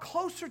God. Draw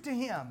closer to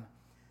him.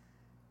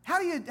 How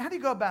do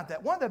you go about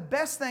that? One of the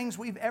best things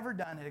we've ever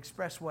done at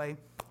Expressway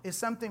is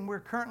something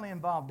we're currently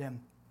involved in.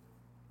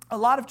 A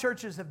lot of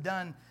churches have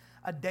done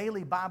a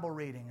daily Bible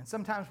reading, and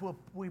sometimes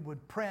we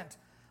would print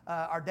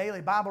our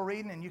daily Bible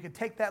reading, and you could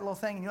take that little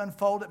thing and you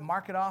unfold it and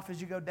mark it off as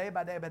you go day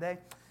by day by day.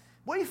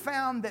 We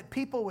found that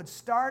people would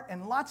start,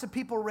 and lots of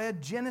people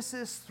read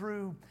Genesis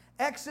through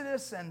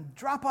Exodus and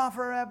drop off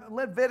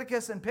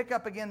Leviticus and pick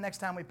up again next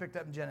time we picked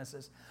up in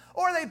Genesis.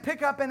 Or they'd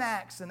pick up in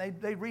Acts, and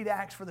they'd read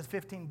Acts for the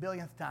 15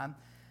 billionth time.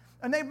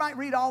 And they might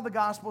read all the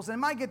Gospels, and they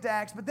might get to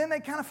Acts, but then they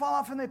kind of fall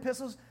off in the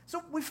epistles.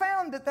 So we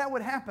found that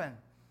would happen.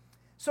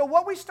 So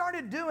what we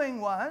started doing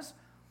was,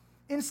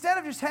 instead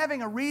of just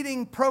having a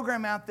reading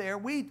program out there,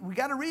 we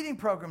got a reading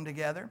program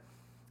together,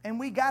 and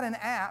we got an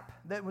app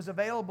that was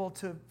available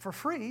for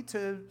free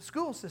to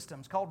school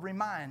systems called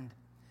Remind.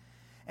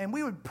 And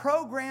we would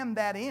program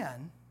that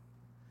in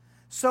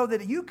so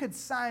that you could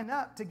sign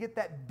up to get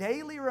that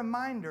daily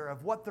reminder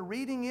of what the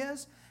reading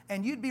is,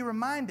 and you'd be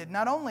reminded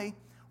not only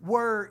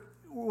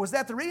was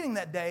that the reading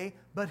that day,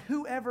 but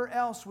whoever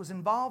else was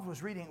involved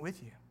was reading it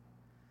with you.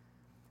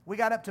 We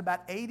got up to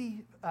about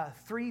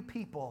 83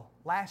 people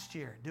last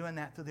year doing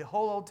that through the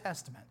whole Old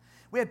Testament.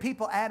 We had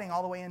people adding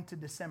all the way into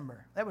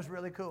December. That was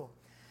really cool.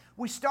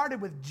 We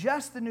started with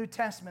just the New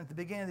Testament at the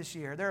beginning of this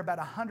year. There are about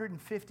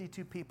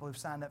 152 people who've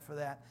signed up for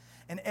that.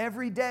 And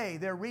every day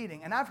they're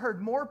reading. And I've heard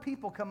more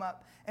people come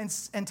up and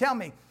tell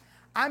me,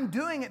 I'm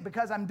doing it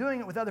because I'm doing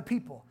it with other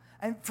people.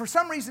 And for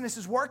some reason this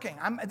is working.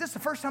 This is the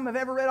first time I've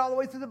ever read all the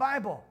way through the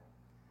Bible.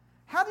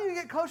 How do you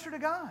get closer to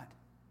God?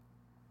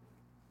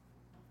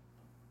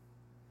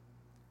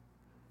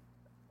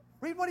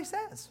 Read what he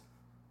says.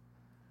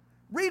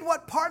 Read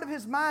what part of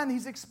his mind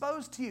he's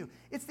exposed to you.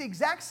 It's the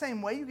exact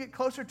same way you get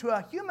closer to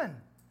a human.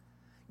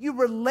 You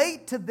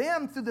relate to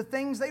them through the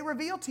things they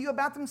reveal to you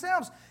about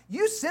themselves.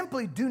 You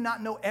simply do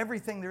not know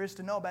everything there is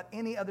to know about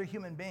any other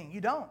human being.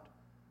 You don't.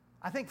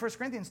 I think 1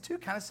 Corinthians 2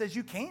 kind of says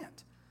you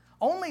can't.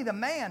 Only the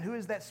man who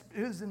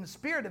is in the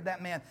spirit of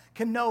that man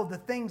can know the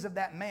things of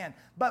that man.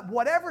 But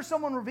whatever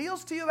someone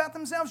reveals to you about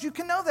themselves, you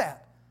can know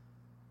that.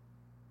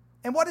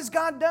 And what has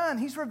God done?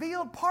 He's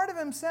revealed part of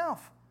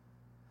himself.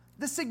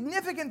 The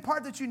significant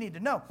part that you need to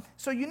know.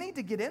 So you need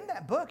to get in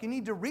that book. You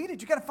need to read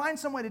it. You got to find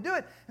some way to do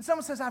it. And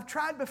someone says, I've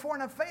tried before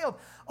and I've failed.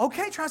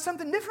 Okay, try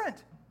something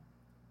different.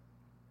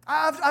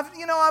 I've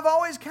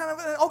always kind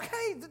of,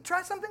 okay,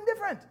 try something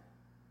different.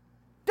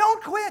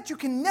 Don't quit. You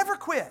can never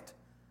quit.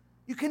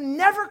 You can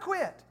never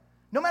quit.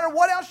 No matter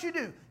what else you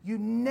do, you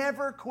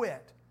never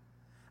quit.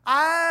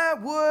 I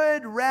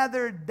would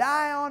rather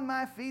die on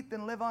my feet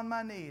than live on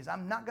my knees.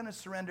 I'm not going to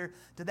surrender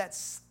to that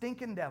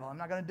stinking devil. I'm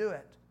not going to do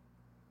it.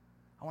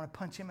 I want to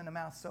punch him in the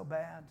mouth so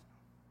bad.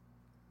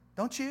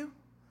 Don't you?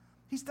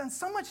 He's done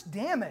so much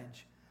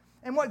damage.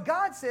 And what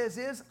God says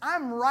is,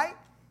 I'm right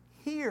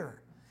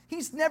here.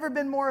 He's never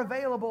been more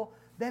available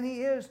than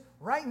he is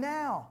right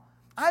now.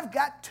 I've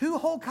got 2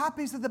 whole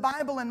copies of the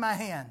Bible in my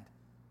hand.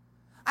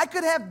 I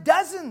could have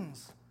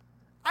dozens.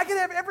 I could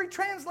have every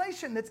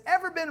translation that's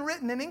ever been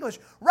written in English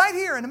right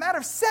here in a matter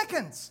of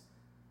seconds.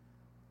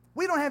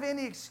 We don't have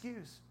any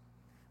excuse.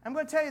 I'm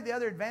going to tell you the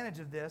other advantage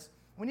of this.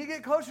 When you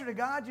get closer to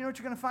God, you know what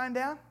you're going to find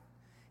out?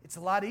 It's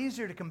a lot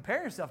easier to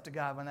compare yourself to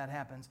God when that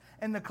happens.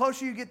 And the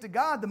closer you get to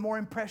God, the more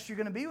impressed you're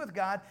going to be with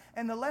God,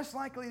 and the less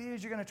likely it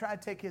is you're going to try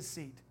to take his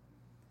seat.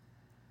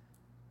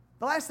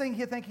 The last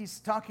thing I think he's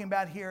talking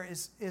about here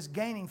is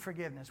gaining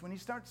forgiveness. When he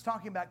starts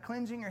talking about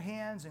cleansing your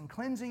hands and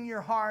cleansing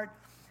your heart,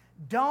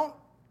 don't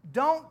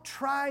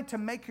try to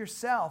make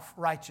yourself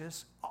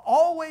righteous.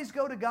 Always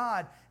go to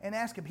God and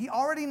ask him. He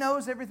already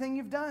knows everything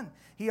you've done.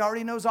 He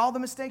already knows all the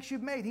mistakes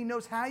you've made. He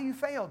knows how you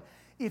failed.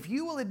 If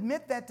you will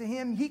admit that to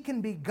him, he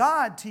can be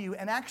God to you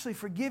and actually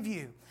forgive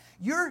you.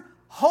 You're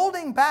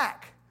holding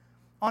back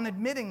on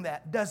admitting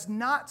that does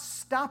not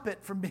stop it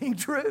from being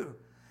true.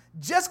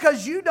 Just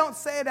because you don't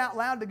say it out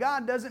loud to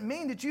God doesn't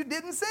mean that you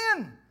didn't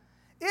sin.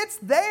 It's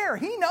there.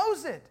 He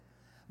knows it.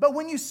 But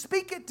when you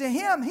speak it to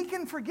him, he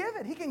can forgive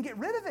it. He can get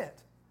rid of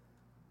it.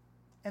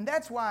 And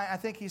that's why I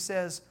think he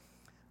says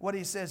what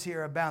he says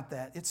here about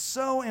that. It's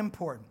so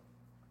important.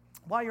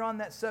 While you're on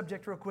that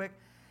subject real quick,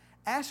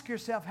 ask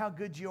yourself how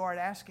good you are at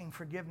asking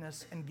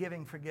forgiveness and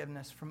giving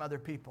forgiveness from other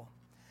people.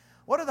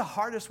 What are the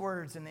hardest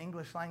words in the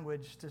English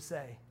language to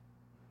say?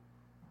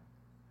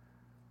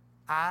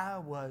 I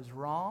was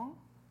wrong.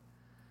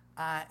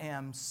 I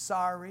am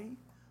sorry.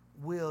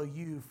 Will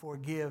you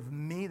forgive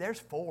me? There's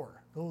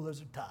 4. Oh,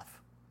 those are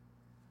tough.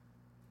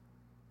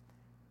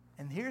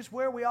 And here's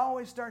where we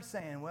always start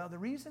saying, well, the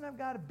reason I've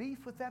got a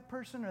beef with that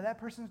person or that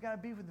person's got a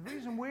beef with the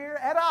reason we're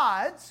at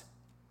odds,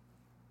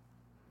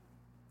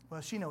 well,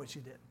 she knows what she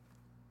did.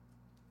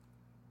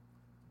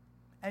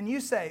 And you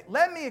say,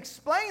 let me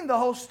explain the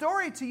whole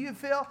story to you,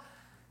 Phil.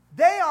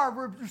 They are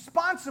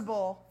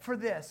responsible for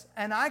this.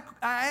 And I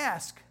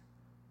ask,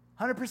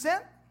 100%?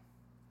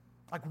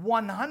 Like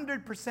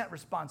 100%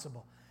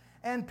 responsible.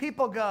 And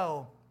people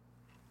go,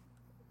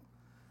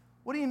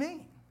 what do you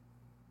mean?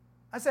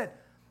 I said,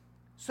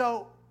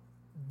 so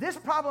this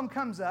problem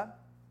comes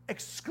up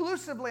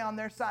exclusively on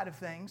their side of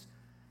things.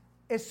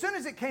 As soon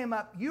as it came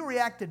up, you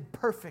reacted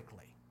perfectly.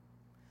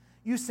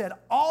 You said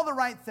all the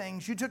right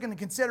things. You took into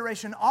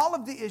consideration all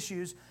of the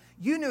issues.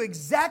 You knew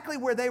exactly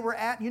where they were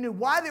at. You knew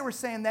why they were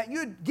saying that.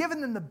 You had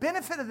given them the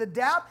benefit of the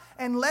doubt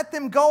and let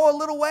them go a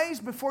little ways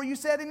before you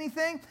said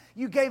anything.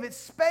 You gave it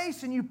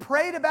space and you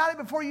prayed about it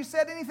before you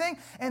said anything.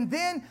 And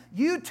then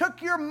you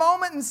took your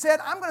moment and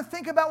said, I'm going to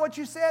think about what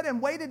you said, and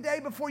wait a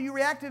day before you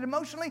reacted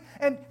emotionally.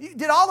 And you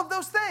did all of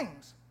those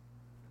things.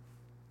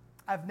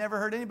 I've never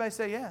heard anybody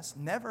say yes.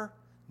 Never.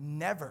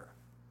 Never.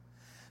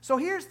 So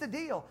here's the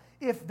deal.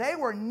 If they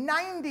were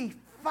 95%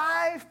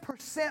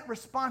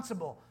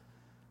 responsible,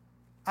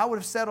 I would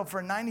have settled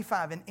for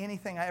 95 in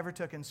anything I ever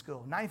took in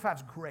school. 95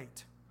 is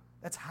great.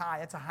 That's high.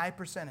 That's a high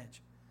percentage.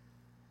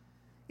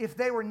 If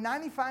they were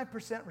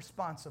 95%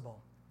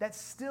 responsible, that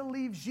still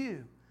leaves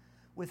you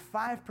with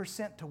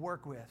 5% to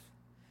work with.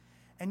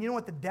 And you know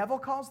what the devil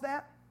calls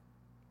that?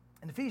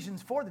 In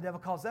Ephesians 4, the devil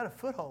calls that a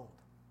foothold.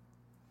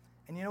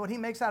 And you know what he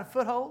makes out of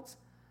footholds?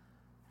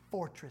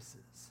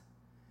 Fortresses.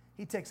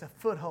 He takes a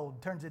foothold,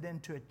 turns it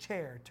into a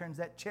chair, turns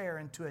that chair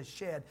into a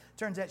shed,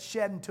 turns that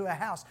shed into a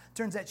house,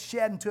 turns that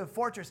shed into a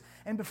fortress.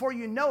 And before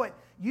you know it,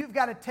 you've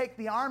got to take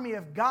the army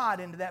of God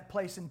into that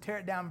place and tear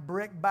it down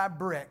brick by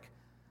brick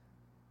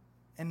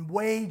and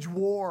wage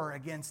war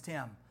against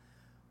him.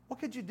 What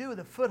could you do with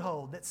a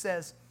foothold that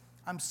says,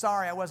 I'm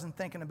sorry, I wasn't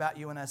thinking about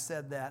you when I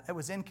said that. It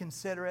was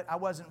inconsiderate. I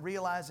wasn't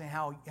realizing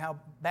how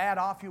bad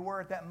off you were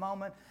at that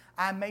moment.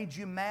 I made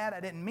you mad. I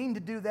didn't mean to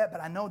do that,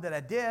 but I know that I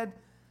did.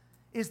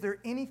 Is there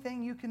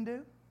anything you can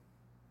do?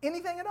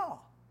 Anything at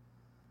all?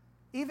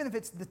 Even if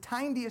it's the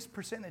tiniest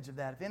percentage of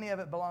that, if any of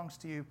it belongs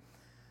to you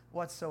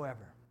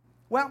whatsoever.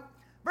 Well,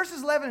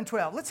 verses 11 and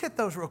 12, let's hit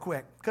those real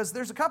quick, because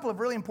there's a couple of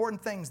really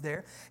important things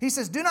there. He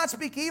says, do not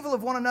speak evil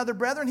of one another,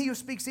 brethren. He who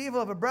speaks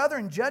evil of a brother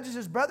and judges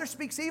his brother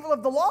speaks evil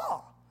of the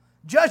law.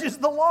 Judges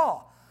the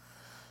law.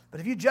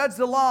 But if you judge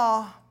the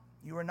law,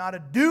 you are not a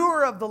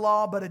doer of the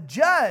law, but a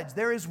judge.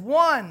 There is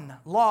one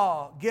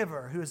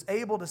lawgiver who is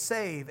able to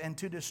save and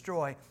to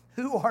destroy.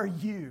 Who are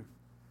you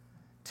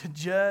to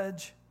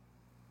judge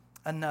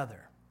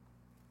another?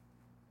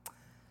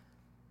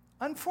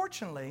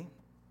 Unfortunately,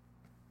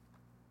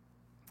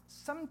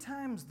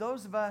 sometimes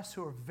those of us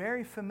who are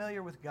very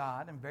familiar with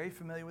God and very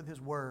familiar with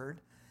His Word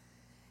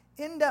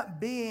end up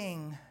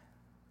being,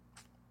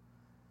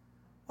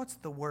 what's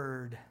the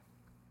word?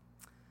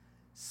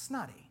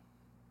 Snotty.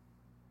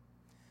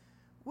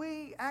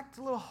 We act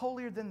a little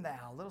holier than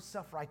thou, a little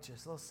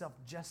self-righteous, a little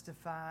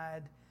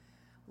self-justified,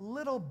 a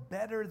little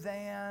better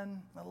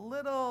than, a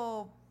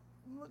little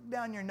look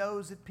down your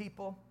nose at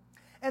people.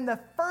 And the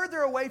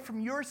further away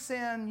from your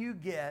sin you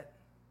get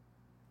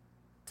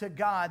to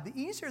God, the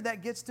easier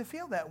that gets to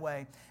feel that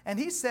way. And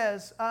he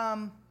says,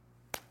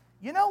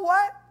 you know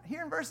what?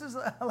 Here in verses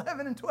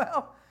 11 and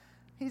 12,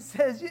 he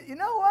says, you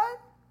know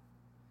what?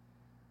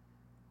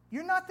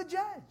 You're not the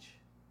judge.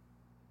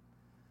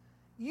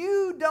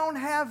 You don't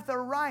have the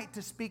right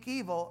to speak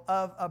evil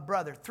of a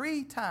brother.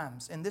 3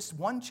 times in this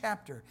one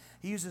chapter,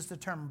 he uses the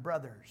term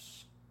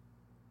brothers.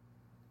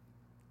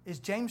 Is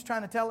James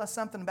trying to tell us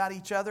something about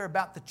each other,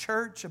 about the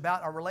church,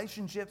 about our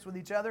relationships with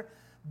each other?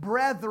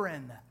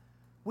 Brethren.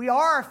 We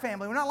are a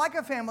family. We're not like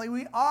a family.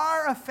 We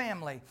are a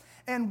family.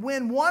 And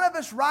when one of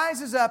us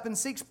rises up and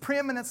seeks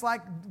preeminence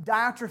like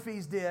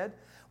Diotrephes did,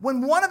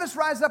 when one of us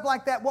rises up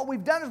like that, what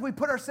we've done is we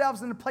put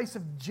ourselves in the place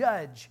of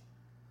judge.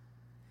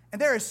 And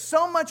there is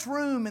so much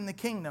room in the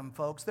kingdom,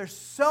 folks. There's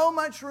so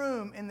much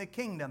room in the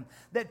kingdom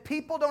that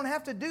people don't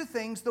have to do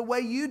things the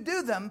way you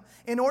do them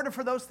in order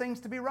for those things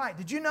to be right.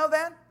 Did you know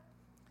that?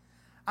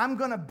 I'm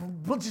going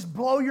to just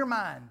blow your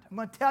mind. I'm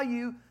going to tell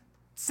you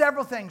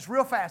several things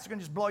real fast. They're going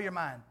to just blow your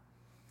mind.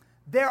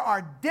 There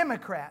are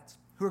Democrats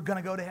who are going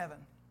to go to heaven.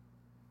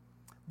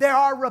 There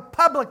are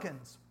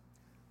Republicans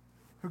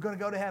who are going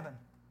to go to heaven.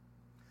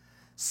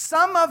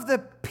 Some of the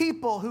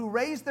people who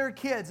raise their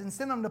kids and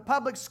send them to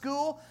public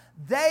school,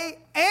 they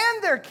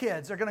and their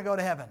kids are going to go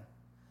to heaven.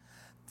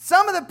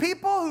 Some of the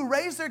people who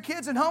raise their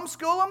kids and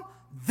homeschool them,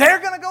 they're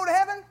going to go to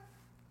heaven,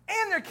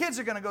 and their kids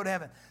are going to go to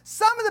heaven.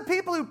 Some of the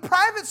people who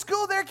private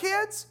school their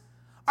kids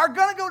are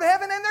going to go to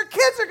heaven, and their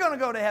kids are going to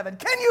go to heaven.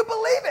 Can you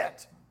believe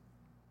it?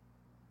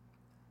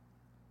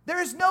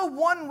 There is no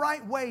one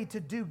right way to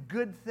do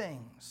good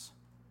things.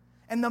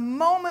 And the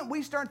moment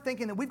we start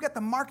thinking that we've got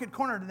the market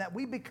cornered and that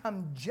we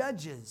become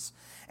judges,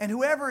 and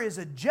whoever is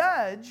a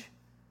judge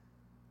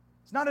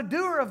is not a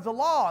doer of the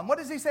law. And what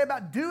does he say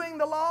about doing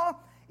the law?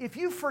 If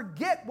you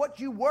forget what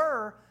you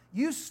were,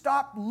 you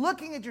stop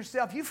looking at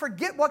yourself. You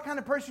forget what kind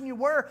of person you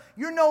were.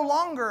 You're no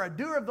longer a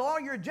doer of the law.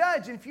 You're a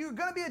judge. And if you're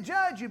going to be a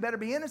judge, you better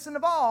be innocent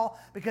of all,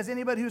 because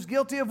anybody who's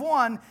guilty of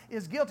one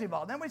is guilty of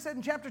all. Then we said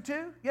in chapter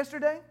 2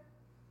 yesterday.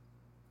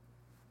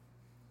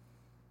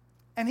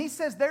 And he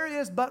says there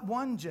is but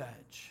one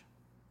judge.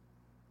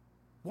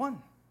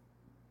 One.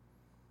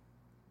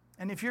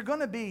 And if you're going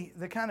to be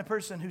the kind of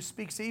person who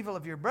speaks evil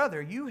of your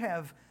brother, you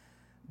have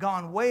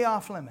gone way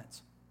off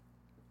limits.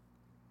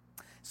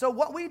 So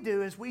what we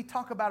do is we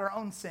talk about our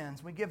own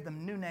sins. We give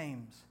them new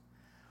names.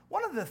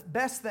 One of the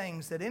best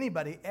things that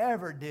anybody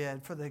ever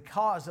did for the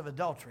cause of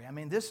adultery, I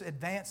mean, this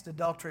advanced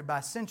adultery by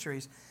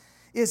centuries,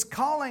 is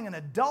calling an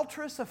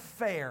adulterous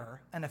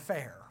affair an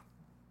affair.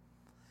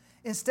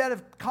 instead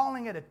of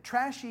calling it a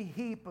trashy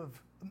heap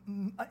of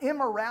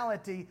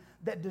immorality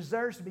that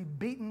deserves to be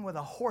beaten with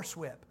a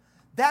horsewhip.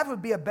 That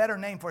would be a better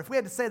name for it. If we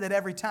had to say that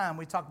every time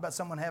we talked about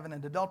someone having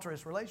an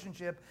adulterous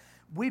relationship,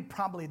 we'd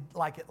probably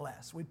like it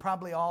less. We'd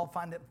probably all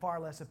find it far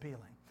less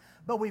appealing.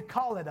 But we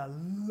call it a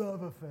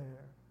love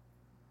affair.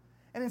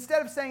 And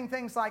instead of saying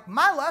things like,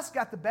 my lust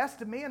got the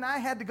best of me and I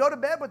had to go to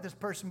bed with this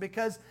person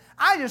because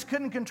I just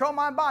couldn't control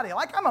my body,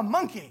 like I'm a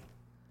monkey.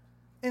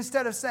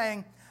 Instead of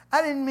saying,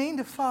 I didn't mean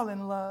to fall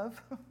in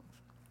love.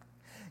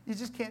 You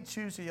just can't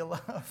choose who you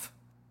love.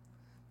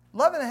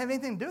 Love doesn't have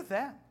anything to do with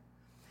that.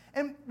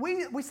 And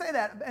we say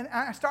that, and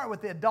I start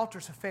with the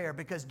adulterous affair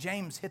because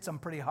James hits them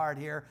pretty hard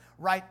here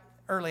right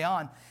early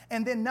on.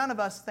 And then none of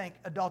us think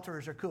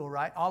adulterers are cool,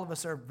 right? All of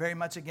us are very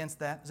much against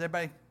that. Is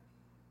everybody?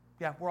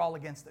 Yeah, we're all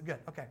against it. Good,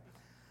 okay.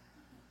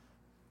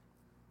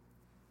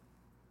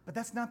 But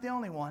that's not the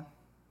only one.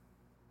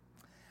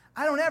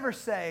 I don't ever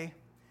say,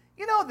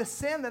 you know, the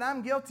sin that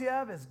I'm guilty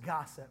of is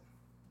gossip.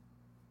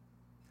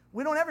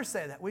 We don't ever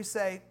say that. We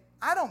say,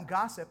 I don't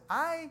gossip.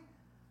 I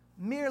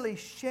merely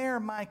share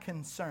my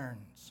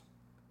concerns.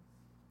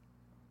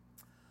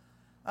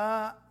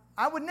 I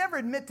would never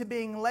admit to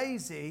being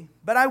lazy,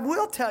 but I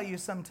will tell you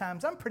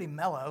sometimes I'm pretty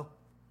mellow.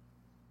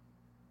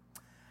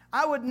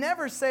 I would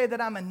never say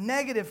that I'm a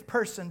negative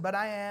person, but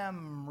I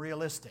am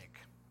realistic.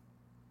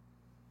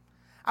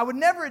 I would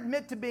never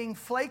admit to being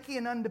flaky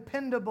and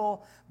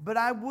undependable, but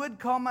I would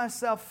call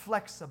myself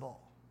flexible.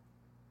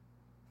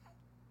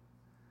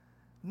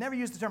 Never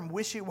use the term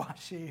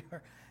wishy-washy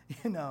or,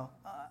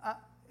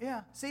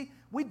 yeah. See,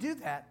 we do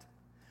that.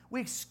 We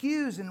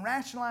excuse and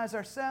rationalize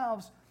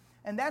ourselves,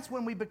 and that's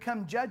when we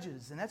become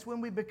judges, and that's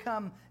when we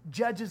become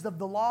judges of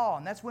the law,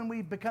 and that's when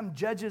we become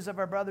judges of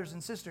our brothers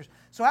and sisters.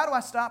 So how do I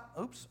stop?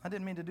 Oops, I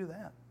didn't mean to do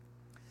that.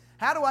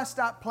 How do I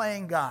stop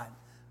playing God?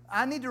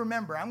 I need to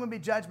remember, I'm going to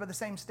be judged by the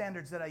same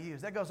standards that I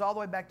use. That goes all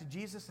the way back to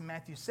Jesus in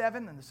Matthew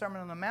 7 and the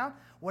Sermon on the Mount.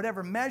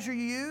 Whatever measure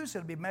you use,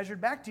 it'll be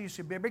measured back to you.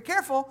 So be very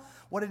careful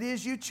what it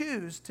is you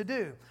choose to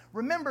do.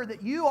 Remember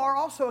that you are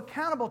also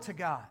accountable to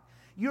God.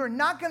 You're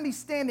not going to be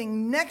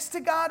standing next to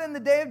God in the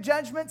day of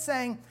judgment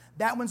saying,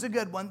 that one's a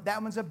good one, that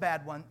one's a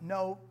bad one.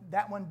 No,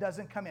 that one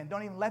doesn't come in.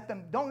 Don't even let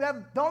them, don't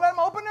let them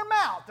open their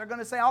mouth. They're going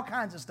to say all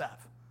kinds of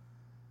stuff.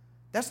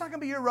 That's not going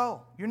to be your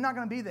role. You're not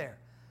going to be there.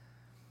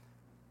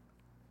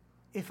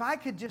 If I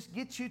could just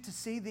get you to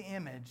see the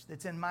image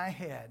that's in my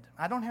head,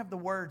 I don't have the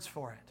words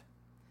for it.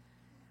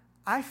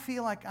 I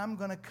feel like I'm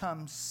going to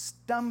come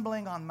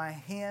stumbling on my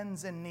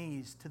hands and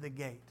knees to the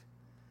gate.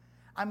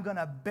 I'm going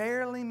to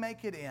barely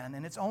make it in,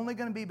 and it's only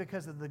going to be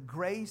because of the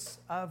grace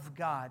of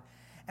God.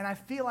 And I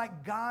feel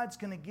like God's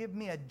going to give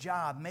me a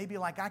job, maybe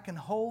like I can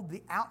hold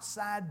the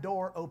outside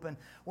door open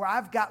where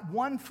I've got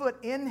one foot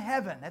in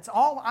heaven. That's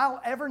all I'll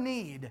ever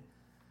need.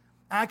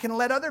 I can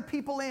let other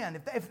people in.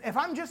 If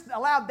I'm just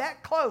allowed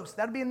that close,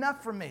 that'll be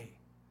enough for me.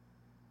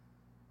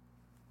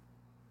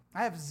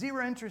 I have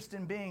zero interest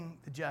in being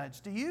the judge.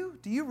 Do you?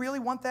 Do you really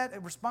want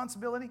that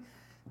responsibility?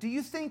 Do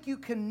you think you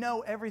can know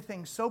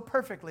everything so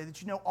perfectly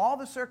that you know all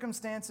the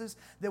circumstances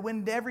that went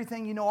into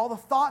everything? You know all the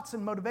thoughts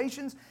and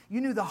motivations. You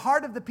knew the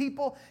heart of the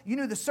people. You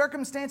knew the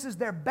circumstances,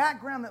 their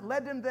background that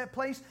led them to that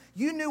place.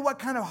 You knew what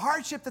kind of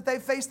hardship that they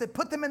faced that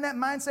put them in that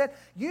mindset.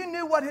 You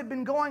knew what had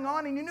been going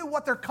on, and you knew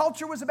what their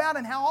culture was about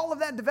and how all of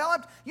that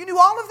developed. You knew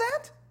all of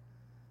that?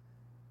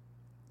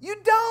 You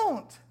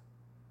don't.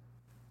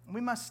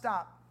 We must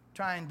stop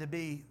trying to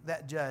be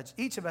that judge.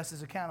 Each of us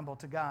is accountable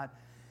to God.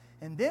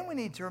 And then we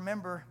need to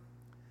remember,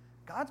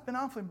 God's been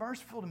awfully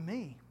merciful to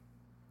me.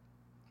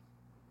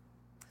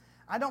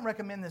 I don't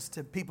recommend this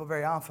to people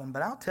very often,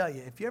 but I'll tell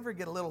you, if you ever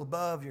get a little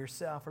above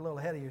yourself or a little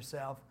ahead of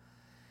yourself,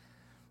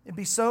 it'd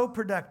be so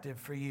productive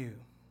for you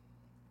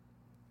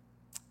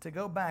to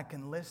go back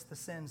and list the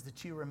sins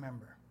that you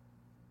remember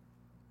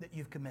that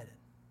you've committed.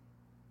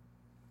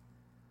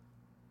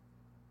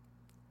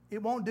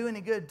 It won't do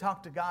any good to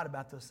talk to God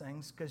about those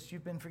things because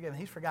you've been forgiven.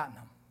 He's forgotten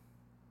them.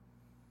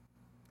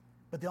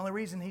 But the only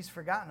reason He's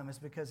forgotten them is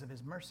because of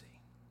His mercy.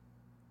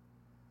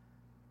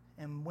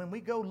 And when we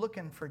go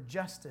looking for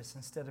justice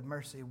instead of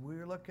mercy,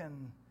 we're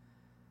looking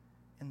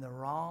in the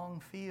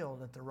wrong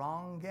field, at the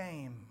wrong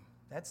game.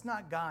 That's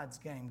not God's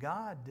game.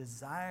 God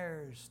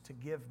desires to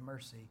give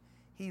mercy.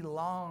 He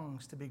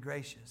longs to be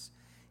gracious.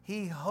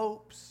 He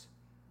hopes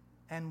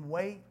and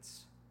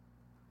waits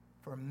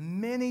for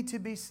many to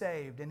be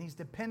saved. And He's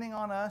depending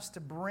on us to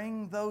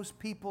bring those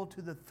people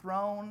to the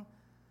throne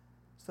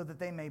so that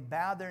they may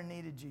bow their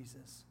knee to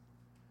Jesus.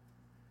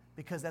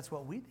 Because that's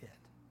what we did.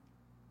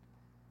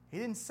 He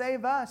didn't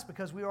save us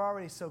because we were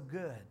already so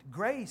good.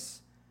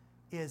 Grace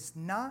is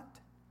not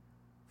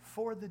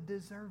for the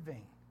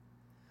deserving.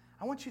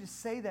 I want you to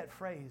say that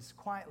phrase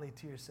quietly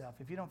to yourself.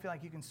 If you don't feel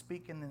like you can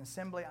speak in an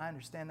assembly, I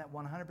understand that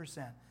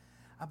 100%.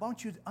 I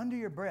want you to, under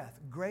your breath,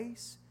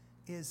 grace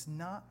is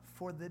not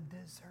for the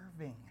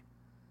deserving.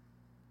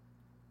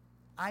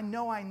 I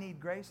know I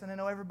need grace, and I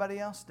know everybody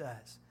else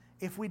does.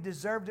 If we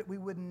deserved it, we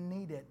wouldn't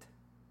need it.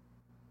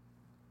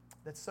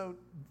 That's so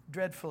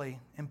dreadfully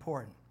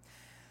important.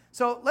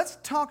 So let's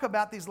talk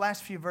about these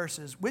last few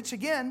verses, which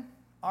again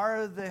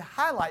are the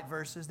highlight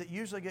verses that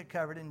usually get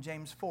covered in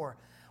James 4.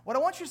 What I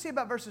want you to see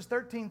about verses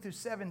 13 through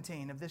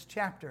 17 of this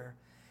chapter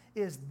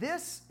is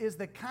this is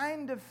the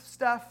kind of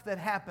stuff that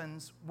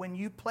happens when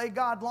you play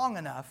God long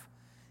enough,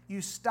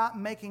 you stop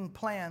making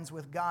plans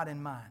with God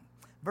in mind.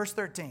 Verse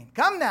 13,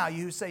 come now,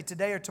 you who say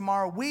today or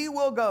tomorrow, we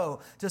will go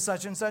to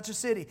such and such a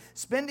city,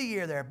 spend a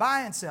year there,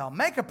 buy and sell,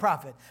 make a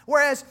profit.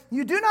 Whereas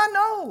you do not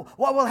know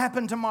what will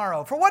happen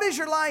tomorrow. For what is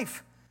your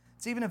life?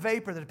 It's even a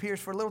vapor that appears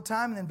for a little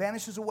time and then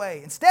vanishes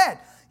away. Instead,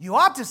 you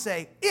ought to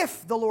say,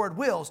 if the Lord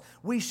wills,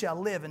 we shall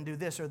live and do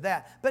this or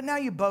that. But now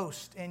you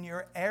boast in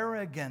your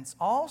arrogance.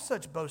 All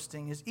such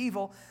boasting is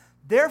evil.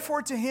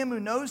 Therefore, to him who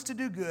knows to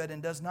do good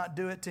and does not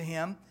do it, to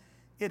him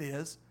it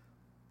is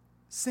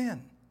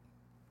sin.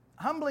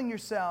 Humbling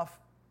yourself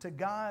to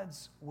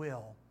God's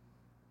will.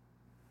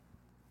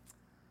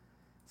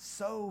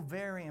 So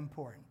very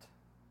important.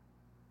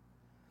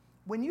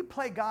 When you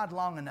play God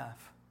long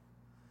enough,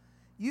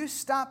 you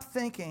stop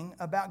thinking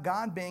about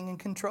God being in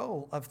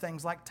control of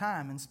things like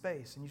time and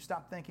space, and you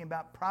stop thinking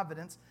about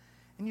providence,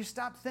 and you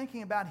stop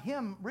thinking about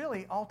Him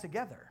really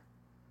altogether.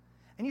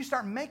 And you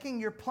start making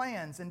your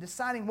plans and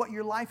deciding what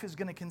your life is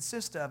going to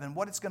consist of and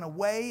what it's going to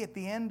weigh at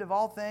the end of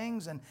all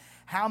things and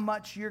how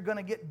much you're going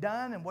to get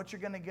done and what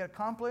you're going to get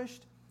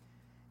accomplished.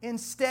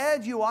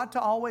 Instead, you ought to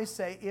always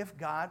say, if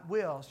God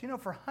wills. You know,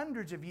 for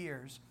hundreds of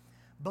years,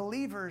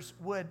 believers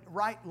would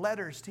write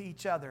letters to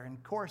each other in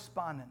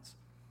correspondence.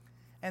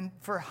 And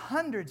for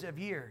hundreds of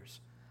years,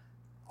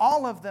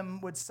 all of them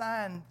would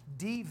sign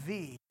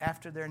DV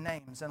after their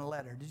names in a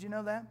letter. Did you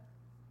know that?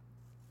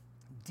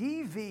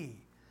 DV.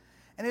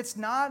 And it's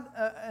not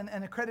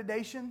an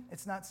accreditation.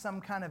 It's not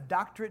some kind of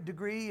doctorate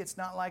degree. It's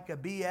not like a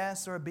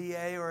BS or a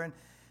BA or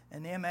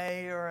an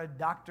MA or a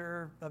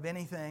doctor of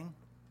anything.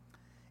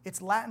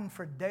 It's Latin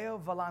for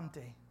Deo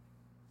Volante.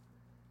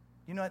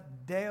 You know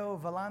what Deo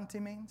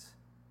Volante means?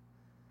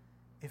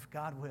 If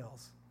God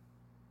wills.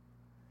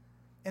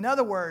 In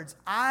other words,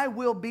 I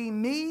will be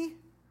me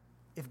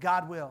if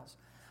God wills.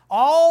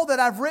 All that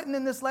I've written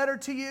in this letter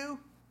to you,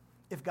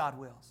 if God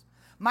wills.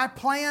 My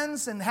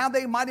plans and how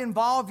they might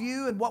involve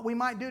you and what we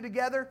might do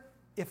together,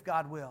 if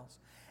God wills.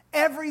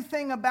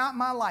 Everything about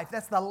my life,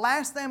 that's the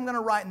last thing I'm going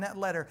to write in that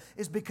letter,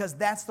 is because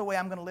that's the way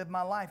I'm going to live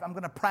my life. I'm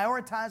going to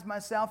prioritize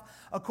myself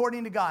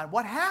according to God.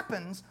 What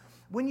happens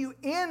when you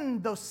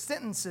end those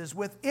sentences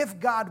with, if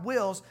God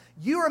wills,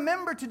 you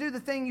remember to do the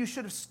thing you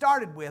should have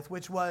started with,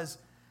 which was,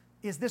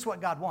 is this what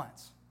God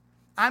wants?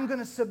 I'm going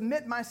to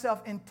submit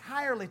myself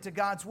entirely to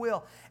God's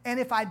will. And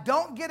if I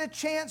don't get a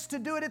chance to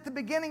do it at the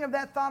beginning of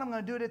that thought, I'm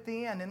going to do it at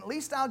the end. And at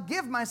least I'll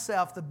give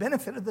myself the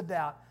benefit of the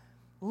doubt.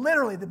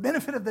 Literally, the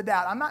benefit of the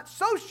doubt. I'm not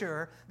so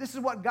sure this is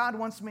what God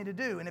wants me to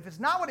do. And if it's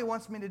not what He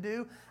wants me to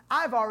do,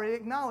 I've already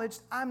acknowledged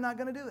I'm not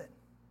going to do it.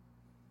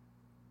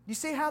 You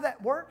see how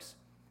that works?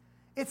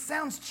 It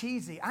sounds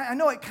cheesy. I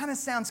know it kind of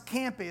sounds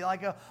campy,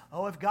 like,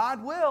 if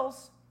God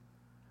wills.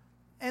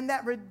 And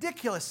that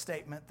ridiculous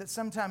statement that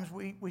sometimes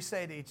we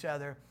say to each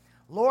other,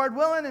 Lord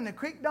willing and the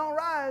creek don't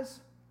rise.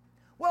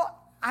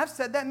 Well, I've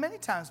said that many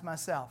times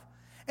myself.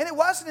 And it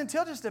wasn't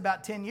until just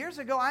about 10 years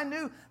ago I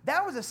knew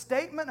that was a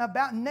statement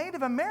about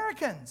Native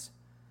Americans.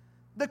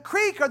 The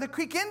Creek are the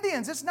Creek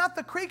Indians. It's not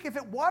the Creek if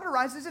it water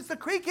rises, it's the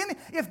Creek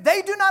Indians. If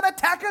they do not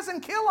attack us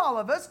and kill all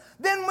of us,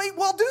 then we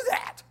will do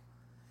that.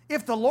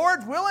 If the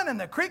Lord's willing and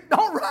the creek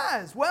don't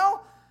rise,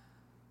 well,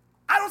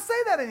 I don't say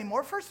that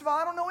anymore. First of all,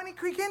 I don't know any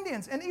Creek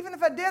Indians. And even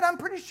if I did, I'm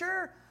pretty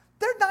sure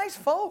they're nice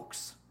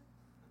folks.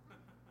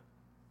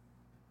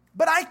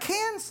 But I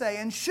can say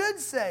and should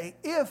say,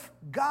 if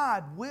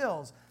God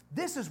wills,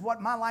 this is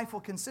what my life will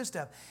consist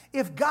of.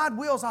 If God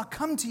wills, I'll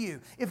come to you.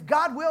 If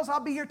God wills, I'll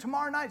be here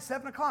tomorrow night,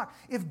 7 o'clock.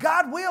 If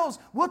God wills,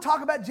 we'll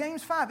talk about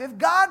James 5. If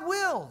God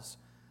wills.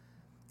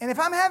 And if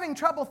I'm having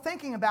trouble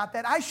thinking about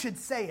that, I should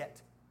say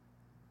it.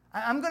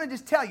 I'm going to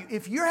just tell you,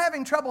 if you're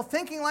having trouble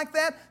thinking like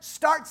that,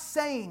 start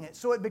saying it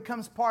so it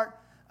becomes part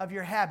of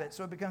your habit,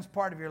 so it becomes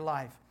part of your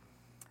life.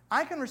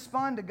 I can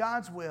respond to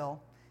God's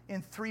will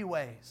in 3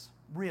 ways,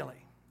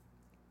 really.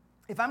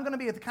 If I'm going to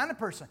be the kind of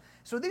person,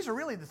 so these are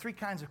really the 3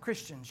 kinds of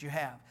Christians you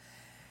have.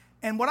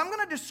 And what I'm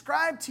going to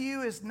describe to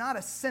you is not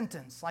a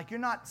sentence, like you're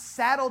not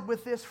saddled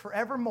with this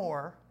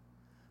forevermore,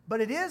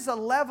 but it is a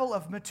level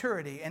of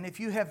maturity. And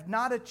if you have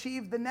not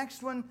achieved the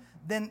next one,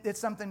 then it's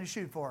something to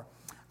shoot for.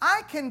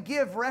 I can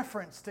give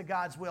reference to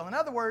God's will. In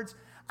other words,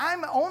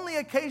 I'm only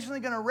occasionally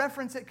going to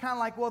reference it kind of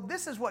like, well,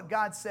 this is what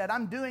God said.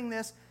 I'm doing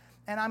this,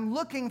 and I'm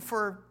looking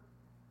for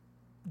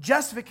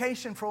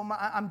justification for what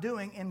I'm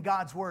doing in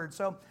God's Word.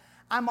 So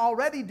I'm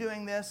already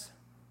doing this.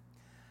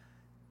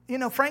 You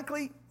know,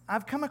 frankly,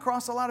 I've come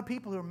across a lot of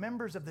people who are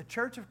members of the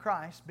Church of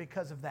Christ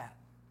because of that.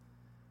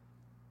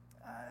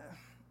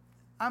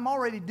 I'm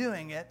already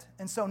doing it,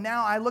 and so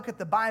now I look at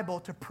the Bible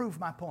to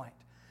prove my point.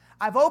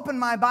 I've opened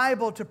my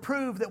Bible to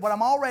prove that what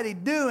I'm already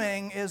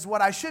doing is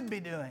what I should be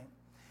doing.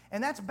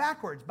 And that's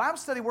backwards. Bible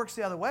study works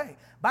the other way.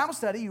 Bible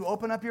study, you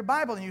open up your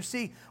Bible and you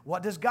see,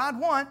 what does God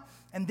want?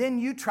 And then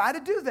you try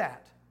to do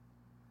that.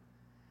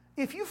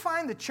 If you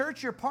find the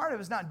church you're part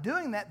of is not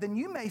doing that, then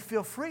you may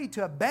feel free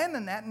to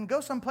abandon that and go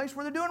someplace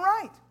where they're doing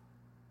right.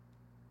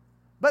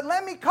 But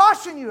let me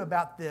caution you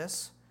about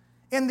this.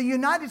 In the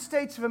United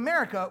States of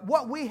America,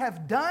 what we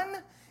have done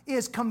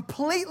is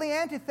completely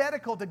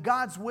antithetical to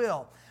God's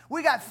will.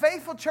 We got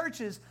faithful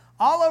churches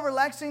all over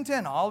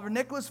Lexington, all over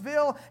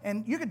Nicholasville,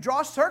 and you could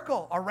draw a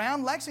circle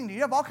around Lexington.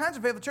 You have all kinds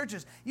of faithful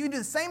churches. You can do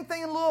the same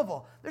thing in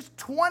Louisville. There's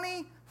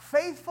 20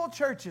 faithful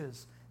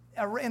churches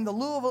in the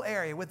Louisville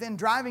area, within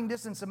driving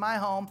distance of my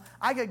home.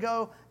 I could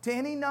go to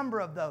any number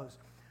of those.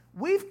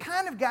 We've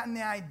kind of gotten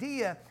the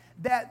idea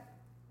that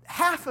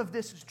half of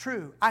this is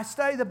true. I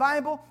study the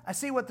Bible. I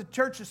see what the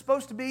church is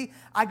supposed to be.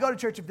 I go to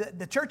church. If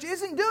the church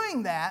isn't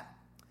doing that,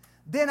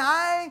 then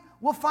I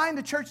will find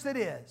a church that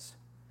is.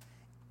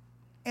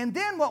 And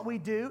then what we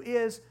do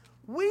is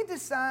we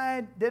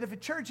decide that if a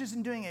church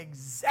isn't doing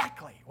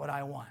exactly what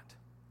I want,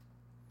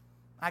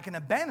 I can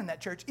abandon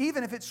that church.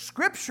 Even if it's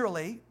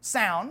scripturally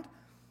sound,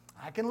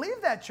 I can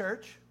leave that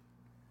church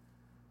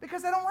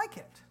because I don't like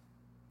it.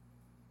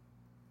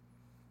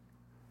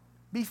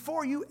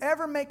 Before you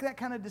ever make that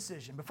kind of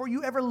decision, before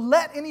you ever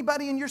let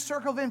anybody in your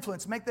circle of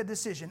influence make that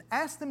decision,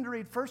 ask them to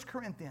read 1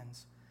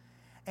 Corinthians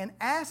and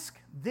ask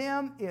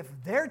them if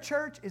their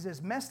church is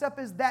as messed up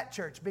as that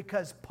church,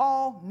 because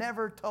Paul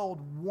never told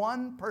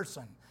one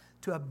person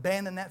to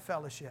abandon that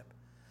fellowship.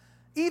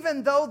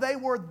 Even though they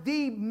were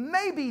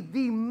maybe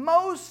the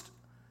most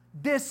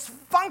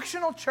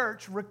dysfunctional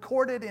church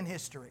recorded in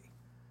history.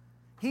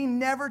 He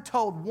never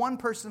told one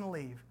person to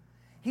leave.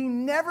 He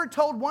never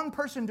told one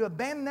person to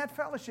abandon that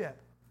fellowship.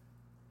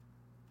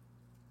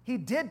 He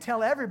did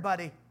tell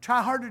everybody,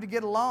 try harder to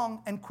get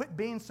along and quit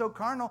being so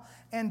carnal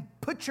and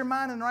put your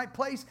mind in the right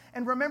place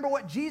and remember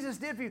what Jesus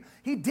did for you.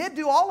 He did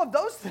do all of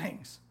those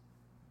things.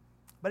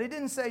 But he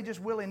didn't say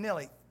just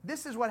willy-nilly.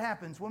 This is what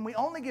happens. When we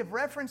only give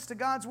reference to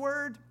God's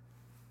word,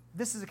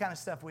 this is the kind of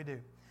stuff we do.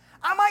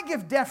 I might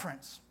give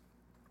deference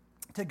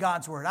to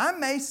God's word. I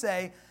may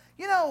say,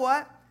 you know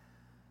what?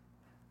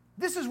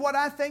 This is what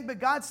I think, but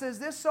God says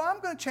this, so I'm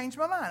going to change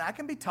my mind. I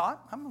can be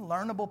taught. I'm a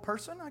learnable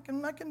person. I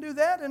can do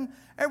that. And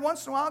every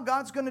once in a while,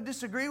 God's going to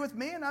disagree with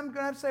me, and I'm going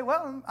to have to say,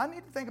 well, I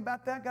need to think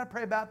about that. Got to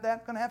pray about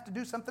that. Going to have to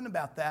do something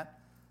about that.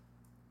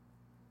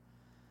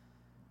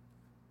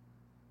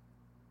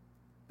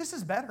 This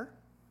is better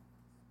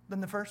than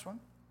the first one.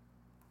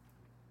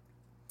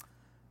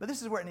 But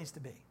this is where it needs to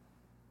be.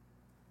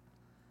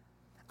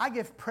 I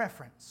give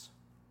preference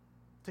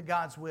to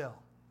God's will.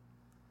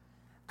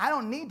 I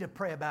don't need to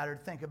pray about it or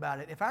think about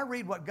it. If I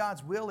read what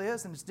God's will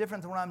is and it's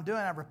different than what I'm doing,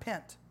 I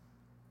repent.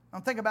 I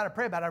don't think about it,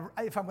 pray about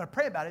it. If I'm going to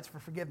pray about it, it's for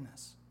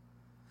forgiveness.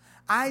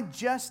 I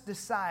just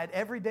decide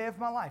every day of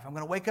my life, I'm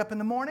going to wake up in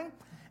the morning,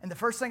 and the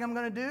first thing I'm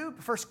going to do,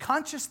 the first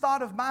conscious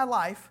thought of my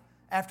life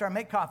after I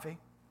make coffee,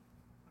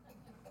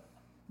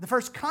 the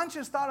first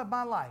conscious thought of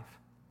my life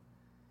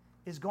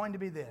is going to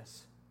be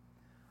this.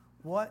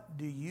 What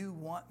do you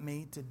want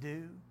me to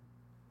do?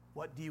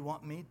 What do you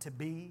want me to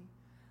be?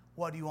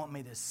 What do you want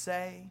me to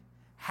say?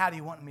 How do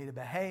you want me to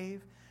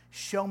behave?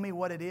 Show me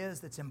what it is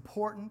that's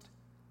important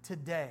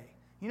today.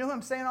 You know who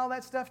I'm saying all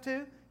that stuff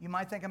to? You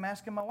might think I'm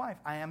asking my wife.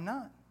 I am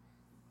not.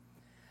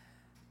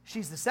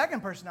 She's the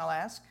second person I'll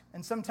ask,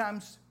 and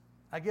sometimes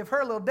I give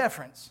her a little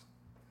deference.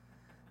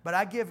 But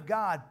I give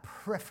God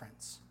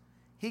preference.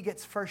 He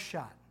gets first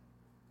shot.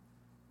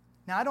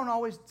 Now, I don't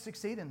always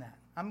succeed in that.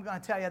 I'm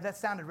going to tell you, that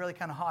sounded really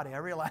kind of haughty. I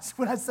realized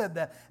when I said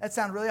that, that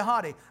sounded really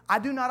haughty. I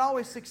do not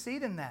always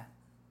succeed in that.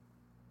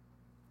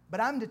 But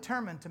I'm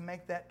determined to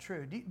make that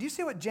true. Do you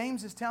see what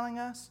James is telling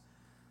us?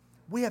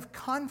 We have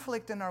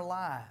conflict in our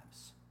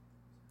lives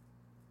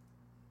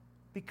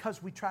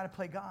because we try to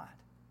play God.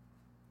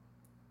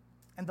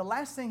 And the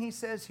last thing he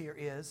says here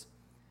is,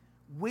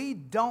 we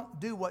don't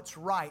do what's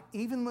right.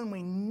 Even when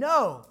we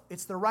know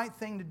it's the right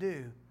thing to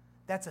do,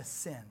 that's a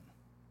sin.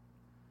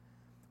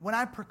 When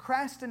I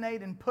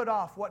procrastinate and put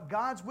off what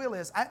God's will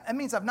is, that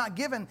means I've not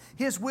given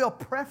His will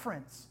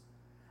preference.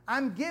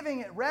 I'm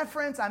giving it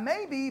reference. I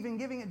may be even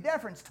giving it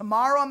deference.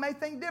 Tomorrow I may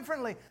think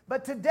differently.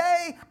 But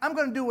today I'm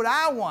going to do what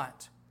I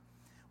want.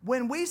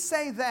 When we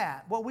say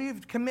that, what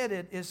we've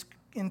committed is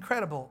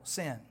incredible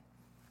sin.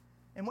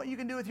 And what you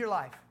can do with your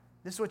life,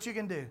 this is what you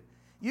can do.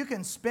 You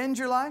can spend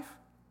your life,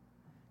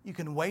 you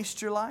can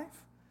waste your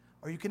life,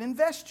 or you can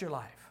invest your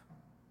life.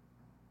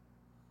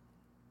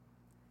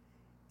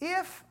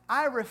 If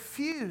I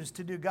refuse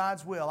to do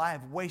God's will, I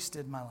have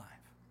wasted my life.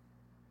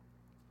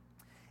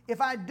 If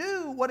I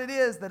do what it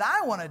is that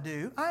I want to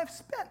do, I have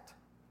spent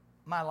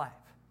my life.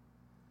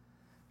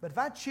 But if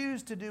I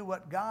choose to do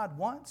what God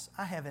wants,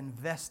 I have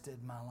invested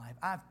my life.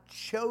 I've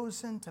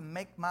chosen to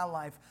make my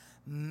life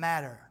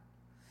matter.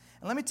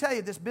 And let me tell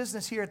you this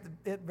business here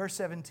at verse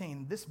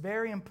 17, this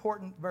very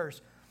important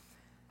verse.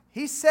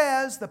 He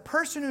says the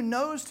person who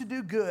knows to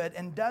do good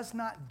and does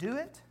not do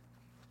it,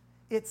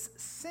 it's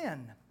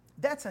sin.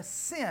 That's a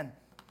sin.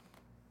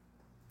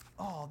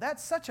 Oh,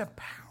 that's such a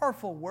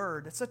powerful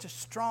word. It's such a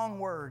strong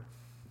word.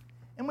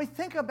 And we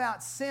think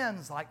about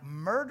sins like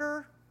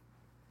murder.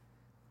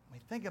 We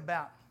think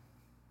about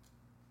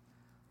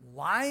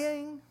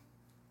lying.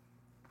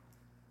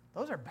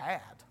 Those are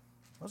bad.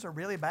 Those are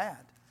really bad.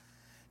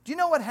 Do you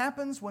know what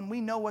happens when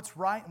we know what's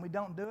right and we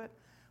don't do it?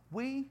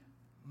 We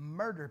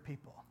murder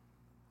people.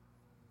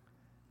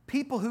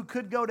 People who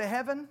could go to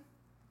heaven,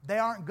 they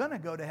aren't going to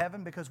go to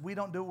heaven because we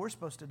don't do what we're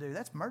supposed to do.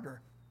 That's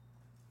murder.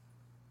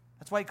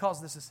 That's why he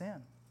calls this a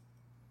sin.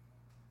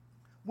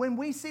 When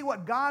we see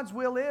what God's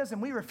will is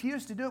and we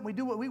refuse to do it and we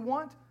do what we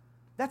want,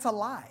 that's a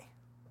lie.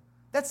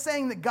 That's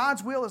saying that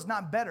God's will is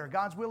not better.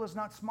 God's will is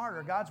not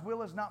smarter. God's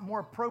will is not more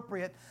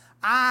appropriate.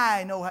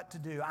 I know what to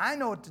do. I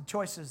know what the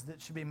choices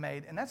that should be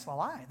made. And that's a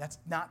lie. That's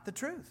not the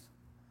truth.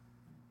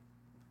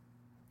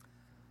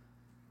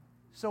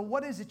 So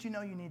what is it you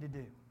know you need to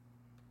do?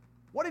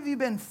 What have you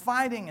been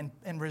fighting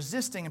and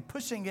resisting and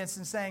pushing against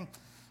and saying,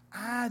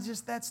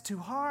 that's too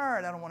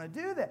hard. I don't want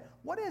to do that.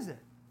 What is it?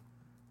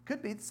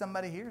 Could be that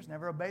somebody here has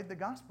never obeyed the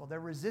gospel. They're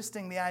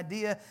resisting the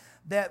idea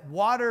that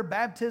water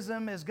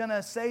baptism is going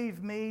to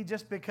save me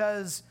just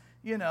because,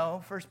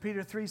 1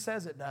 Peter 3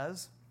 says it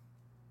does.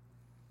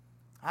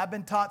 I've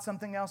been taught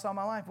something else all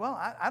my life. Well,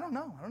 I don't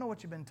know. I don't know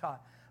what you've been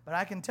taught. But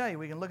I can tell you,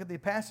 we can look at the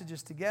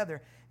passages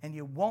together, and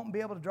you won't be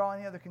able to draw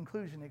any other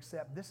conclusion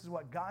except this is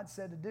what God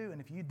said to do,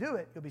 and if you do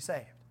it, you'll be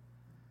saved.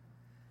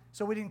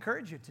 So we'd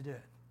encourage you to do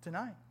it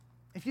tonight.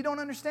 If you don't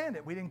understand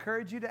it, we'd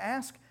encourage you to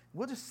ask.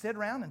 We'll just sit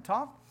around and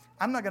talk.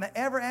 I'm not going to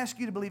ever ask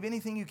you to believe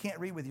anything you can't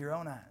read with your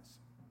own eyes.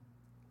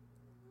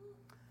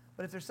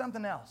 But if there's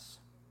something else,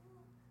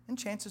 and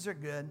chances are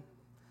good,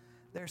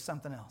 there's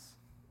something else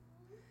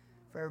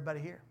for everybody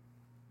here.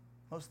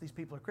 Most of these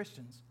people are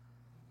Christians.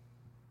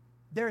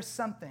 There is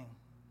something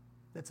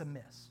that's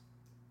amiss.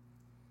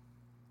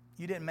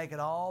 You didn't make it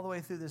all the way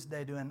through this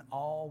day doing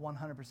all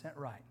 100%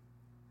 right.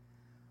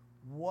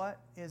 What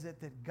is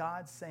it that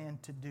God's saying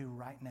to do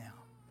right now?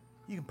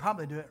 You can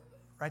probably do it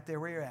right there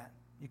where you're at.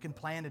 You can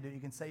plan to do it. You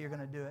can say you're going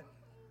to do it.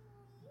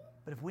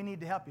 But if we need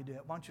to help you do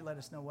it, why don't you let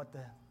us know what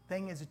the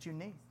thing is that you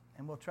need,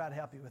 and we'll try to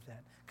help you with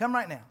that. Come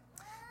right now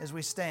as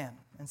we stand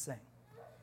and sing.